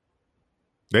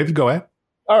 David, go ahead.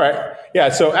 All right. Yeah.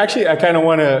 So actually, I kind of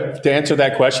want to answer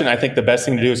that question. I think the best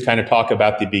thing to do is kind of talk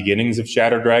about the beginnings of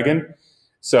Shadow Dragon.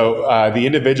 So the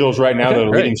individuals right now that are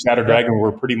leading Shadow Dragon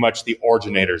were pretty much the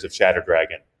originators of Shadow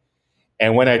Dragon.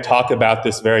 And when I talk about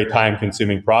this very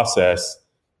time-consuming process,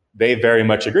 they very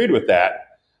much agreed with that.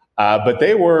 But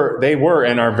they were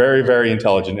and are very, very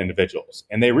intelligent individuals.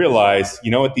 And they realized,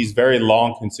 with these very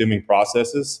long-consuming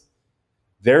processes,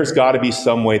 there's got to be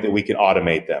some way that we can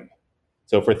automate them.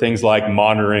 So for things like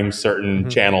monitoring certain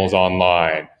channels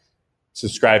online,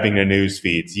 subscribing to news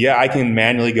feeds, I can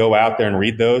manually go out there and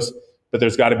read those, but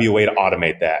there's got to be a way to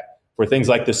automate that. For things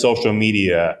like the social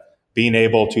media, being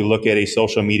able to look at a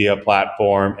social media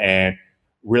platform and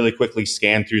really quickly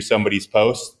scan through somebody's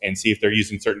post and see if they're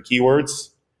using certain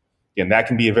keywords, Again, that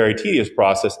can be a very tedious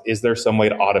process. Is there some way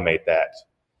to automate that?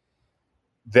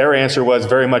 Their answer was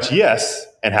very much yes.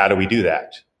 And how do we do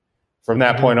that? From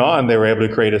that point on, they were able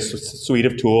to create a suite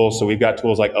of tools. So we've got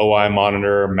tools like OI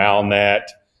Monitor, Malnet,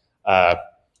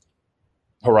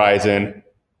 Horizon.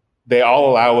 They all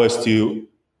allow us to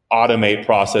automate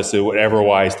processes that would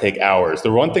otherwise take hours.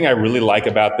 The one thing I really like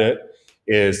about that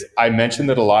is I mentioned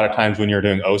that a lot of times when you're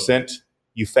doing OSINT,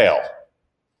 you fail.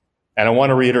 And I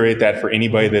want to reiterate that for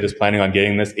anybody that is planning on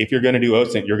getting this. If you're going to do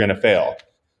OSINT, you're going to fail.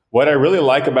 What I really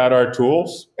like about our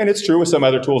tools, and it's true with some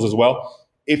other tools as well,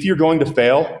 if you're going to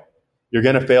fail, you're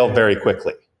going to fail very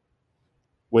quickly.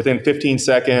 Within 15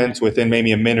 seconds, within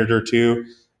maybe a minute or two,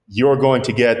 you're going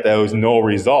to get those null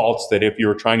results that if you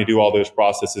were trying to do all those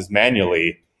processes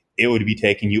manually, it would be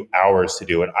taking you hours to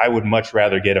do it. I would much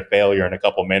rather get a failure in a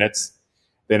couple minutes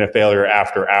than a failure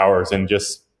after hours and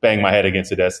just bang my head against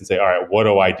the desk and say, all right, what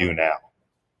do I do now?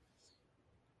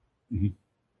 Mm-hmm.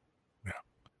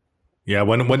 Yeah,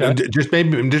 when just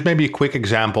maybe a quick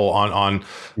example on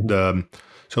the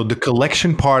so the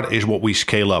collection part is what we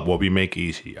scale up, what we make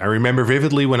easy. I remember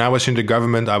vividly when I was in the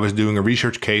government, I was doing a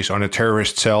research case on a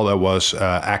terrorist cell that was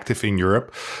active in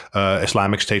Europe,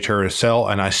 Islamic State terrorist cell,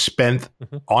 and I spent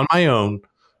on my own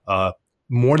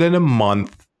more than a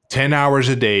month, 10 hours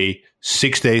a day,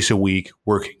 6 days a week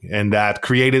working, and that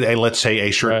created let's say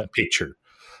a certain picture.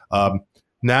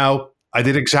 Now, I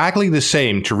did exactly the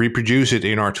same to reproduce it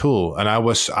in our tool, and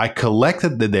I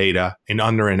collected the data in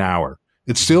under an hour.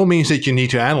 It still means that you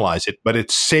need to analyze it, but it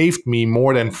saved me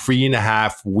more than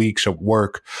 3.5 weeks of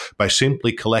work by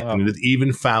simply collecting it. It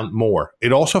even found more.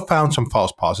 It also found some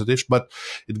false positives, but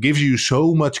it gives you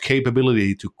so much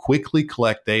capability to quickly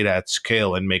collect data at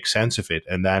scale and make sense of it,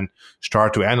 and then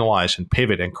start to analyze and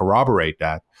pivot and corroborate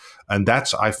that. And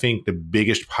that's, I think, the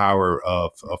biggest power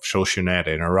of SocialNet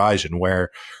and Horizon,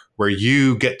 where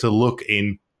you get to look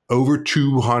in over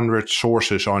 200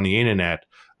 sources on the internet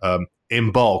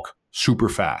in bulk, super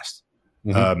fast.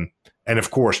 And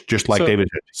of course, just like David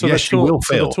said, yes, you will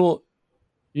fail. So the tool,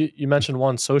 you mentioned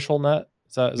one, SocialNet.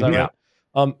 Is that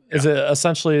right? Is it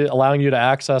essentially allowing you to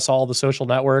access all the social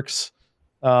networks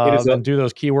and do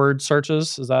those keyword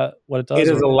searches? Is that what it does? It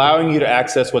is allowing you to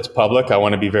access what's public. I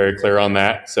want to be very clear on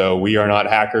that. So we are not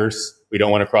hackers. We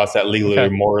don't want to cross that legally or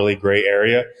morally gray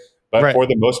area. But for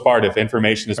the most part, if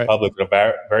information is public, it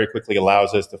very quickly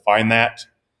allows us to find that,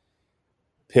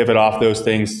 pivot off those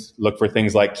things, look for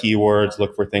things like keywords,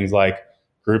 look for things like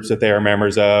groups that they are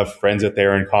members of, friends that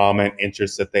they're in common,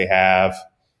 interests that they have,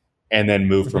 and then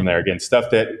move from there. Again, stuff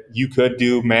that you could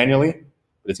do manually,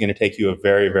 but it's going to take you a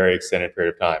very, very extended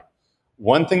period of time.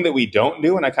 One thing that we don't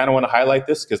do, and I kind of want to highlight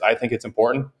this because I think it's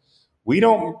important, we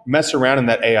don't mess around in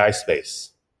that AI space.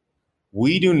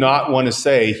 We do not want to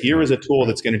say, here is a tool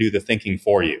that's going to do the thinking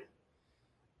for you.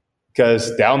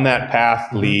 Because down that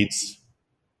path leads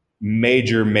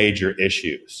major, major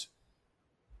issues.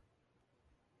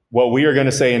 What we are going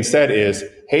to say instead is,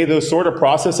 hey, those sort of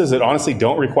processes that honestly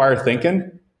don't require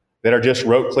thinking, that are just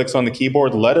rote clicks on the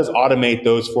keyboard, let us automate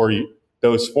those for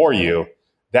you.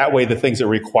 That way, the things that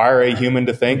require a human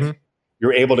to think,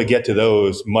 you're able to get to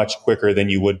those much quicker than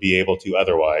you would be able to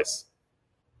otherwise.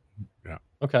 Yeah.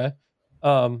 Okay.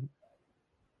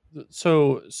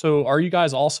 So are you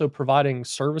guys also providing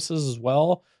services as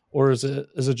well, or is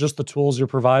it just the tools you're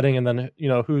providing, and then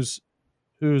who's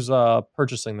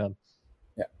purchasing them?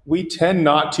 Yeah, we tend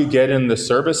not to get in the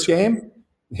service game.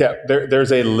 Yeah,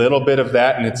 there's a little bit of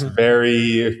that, and it's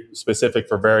very specific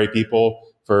for people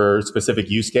for specific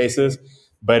use cases.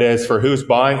 But as for who's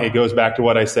buying, it goes back to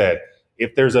what I said.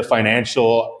 If there's a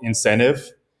financial incentive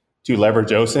to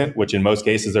leverage OSINT, which in most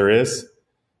cases there is,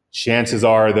 chances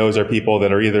are those are people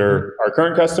that are either our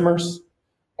current customers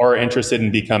or are interested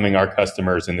in becoming our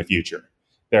customers in the future.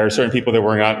 There are certain people that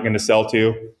we're not going to sell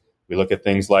to. We look at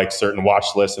things like certain watch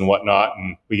lists and whatnot,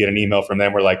 and we get an email from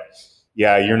them. We're like,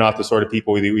 yeah, you're not the sort of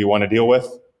people we want to deal with.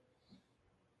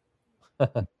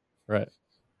 Right.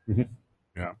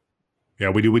 Yeah. Yeah,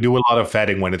 we do a lot of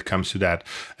vetting when it comes to that.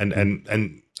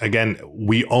 And again,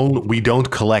 we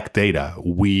don't collect data.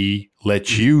 We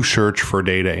let you search for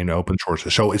data in open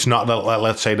sources. So it's not that,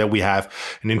 let's say that we have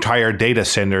an entire data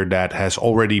center that has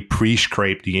already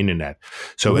pre-scraped the internet.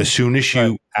 So as soon as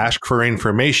you ask for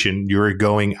information, you're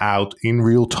going out in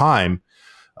real time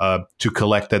to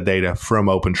collect that data from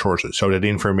open sources, so that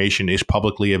information is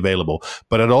publicly available.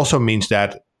 But it also means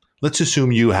that, let's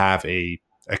assume you have a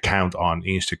account on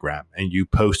Instagram and you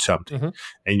post something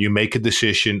and you make a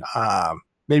decision,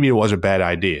 maybe it was a bad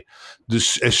idea.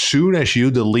 As soon as you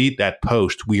delete that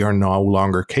post, we are no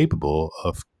longer capable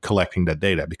of collecting that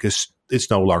data because it's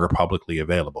no longer publicly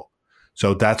available.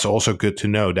 So that's also good to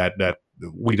know that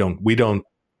we don't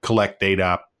collect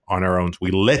data on our own.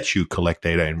 We let you collect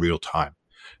data in real time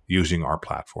using our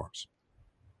platforms.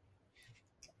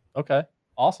 Okay,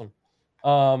 awesome.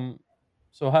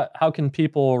 So how can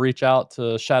people reach out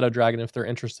to Shadow Dragon if they're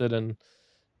interested in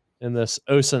this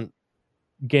OSINT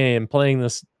game, playing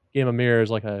this game of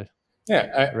mirrors like I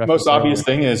most obvious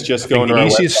thing is just going to the our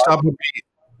easiest website. step would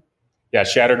be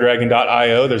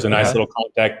shadowdragon.io. There's a nice little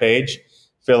contact page.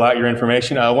 Fill out your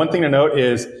information. One thing to note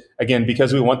is, again,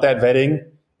 because we want that vetting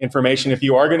information, if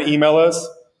you are going to email us,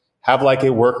 have like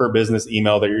a work or business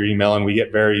email that you're emailing. We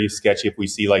get very sketchy if we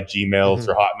see like Gmails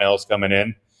or Hotmails coming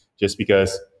in, just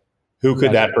because who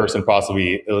could that person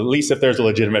possibly be? At least if there's a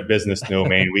legitimate business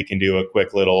domain, we can do a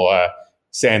quick little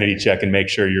sanity check and make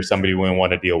sure you're somebody we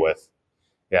want to deal with.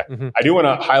 Yeah. I do want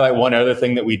to highlight one other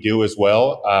thing that we do as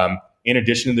well. In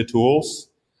addition to the tools,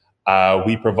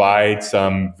 we provide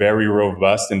some very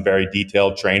robust and very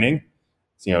detailed training.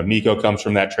 So, Nico comes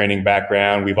from that training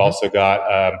background. We've also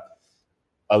got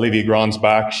Olivia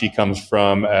Gronsbach. She comes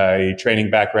from a training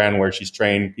background where she's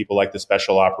trained people like the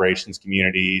special operations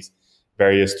communities,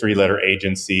 various three-letter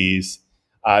agencies.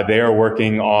 They are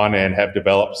working on and have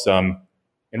developed some,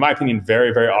 in my opinion,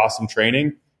 very, very awesome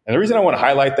training. And the reason I want to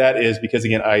highlight that is because,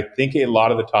 again, I think a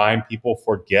lot of the time people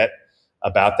forget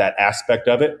about that aspect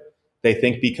of it. They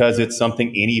think because it's something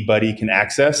anybody can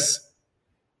access,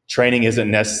 training isn't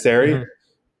necessary.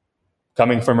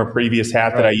 Coming from a previous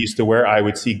hat that I used to wear, I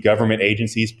would see government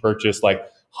agencies purchase like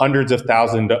hundreds of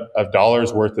thousands of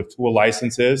dollars worth of tool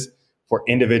licenses for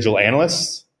individual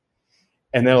analysts.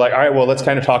 And they're like, all right, well, let's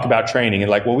kind of talk about training. And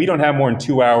like, well, we don't have more than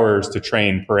 2 hours to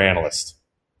train per analyst.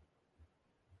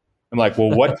 I'm like, well,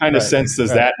 what kind of sense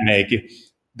does that make?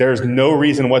 There's no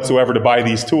reason whatsoever to buy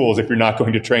these tools if you're not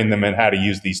going to train them in how to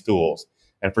use these tools.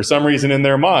 And for some reason in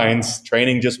their minds,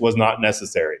 training just was not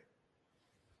necessary.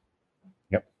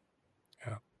 Yep.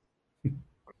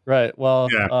 Right. Well,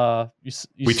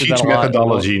 we teach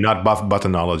methodology, not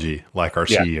buttonology, like our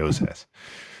CEO says.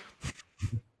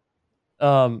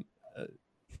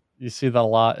 You see that a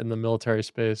lot in the military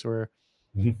space where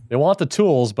they want the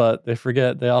tools, but they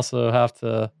forget they also have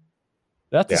to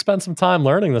spend some time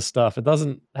learning this stuff. It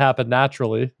doesn't happen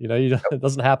naturally. It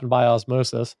doesn't happen by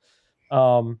osmosis.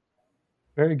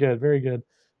 Very good. Very good.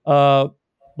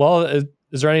 Well,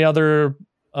 is there any other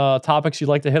topics you'd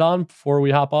like to hit on before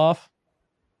we hop off?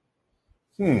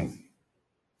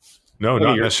 No,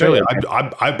 not necessarily.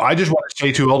 I just want to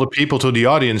say to all the people, to the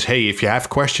audience, hey, if you have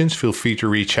questions, feel free to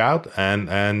reach out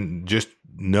and just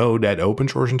know that open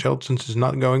source intelligence is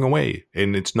not going away.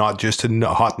 And it's not just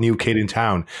a hot new kid in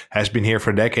town. Has been here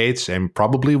for decades and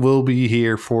probably will be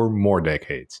here for more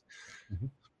decades.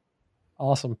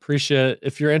 Awesome. Appreciate it.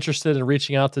 If you're interested in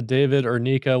reaching out to David or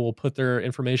Nico, we'll put their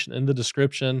information in the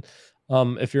description.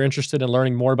 If you're interested in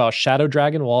learning more about Shadow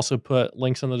Dragon, we'll also put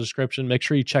links in the description. Make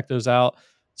sure you check those out.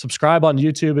 Subscribe on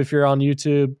YouTube if you're on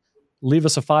YouTube. Leave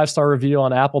us a 5-star review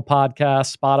on Apple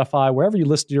Podcasts, Spotify, wherever you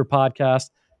listen to your podcast.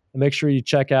 And make sure you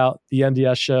check out the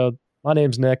NDS show. My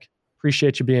name's Nick.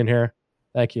 Appreciate you being here.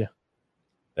 Thank you.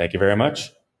 Thank you very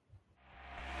much.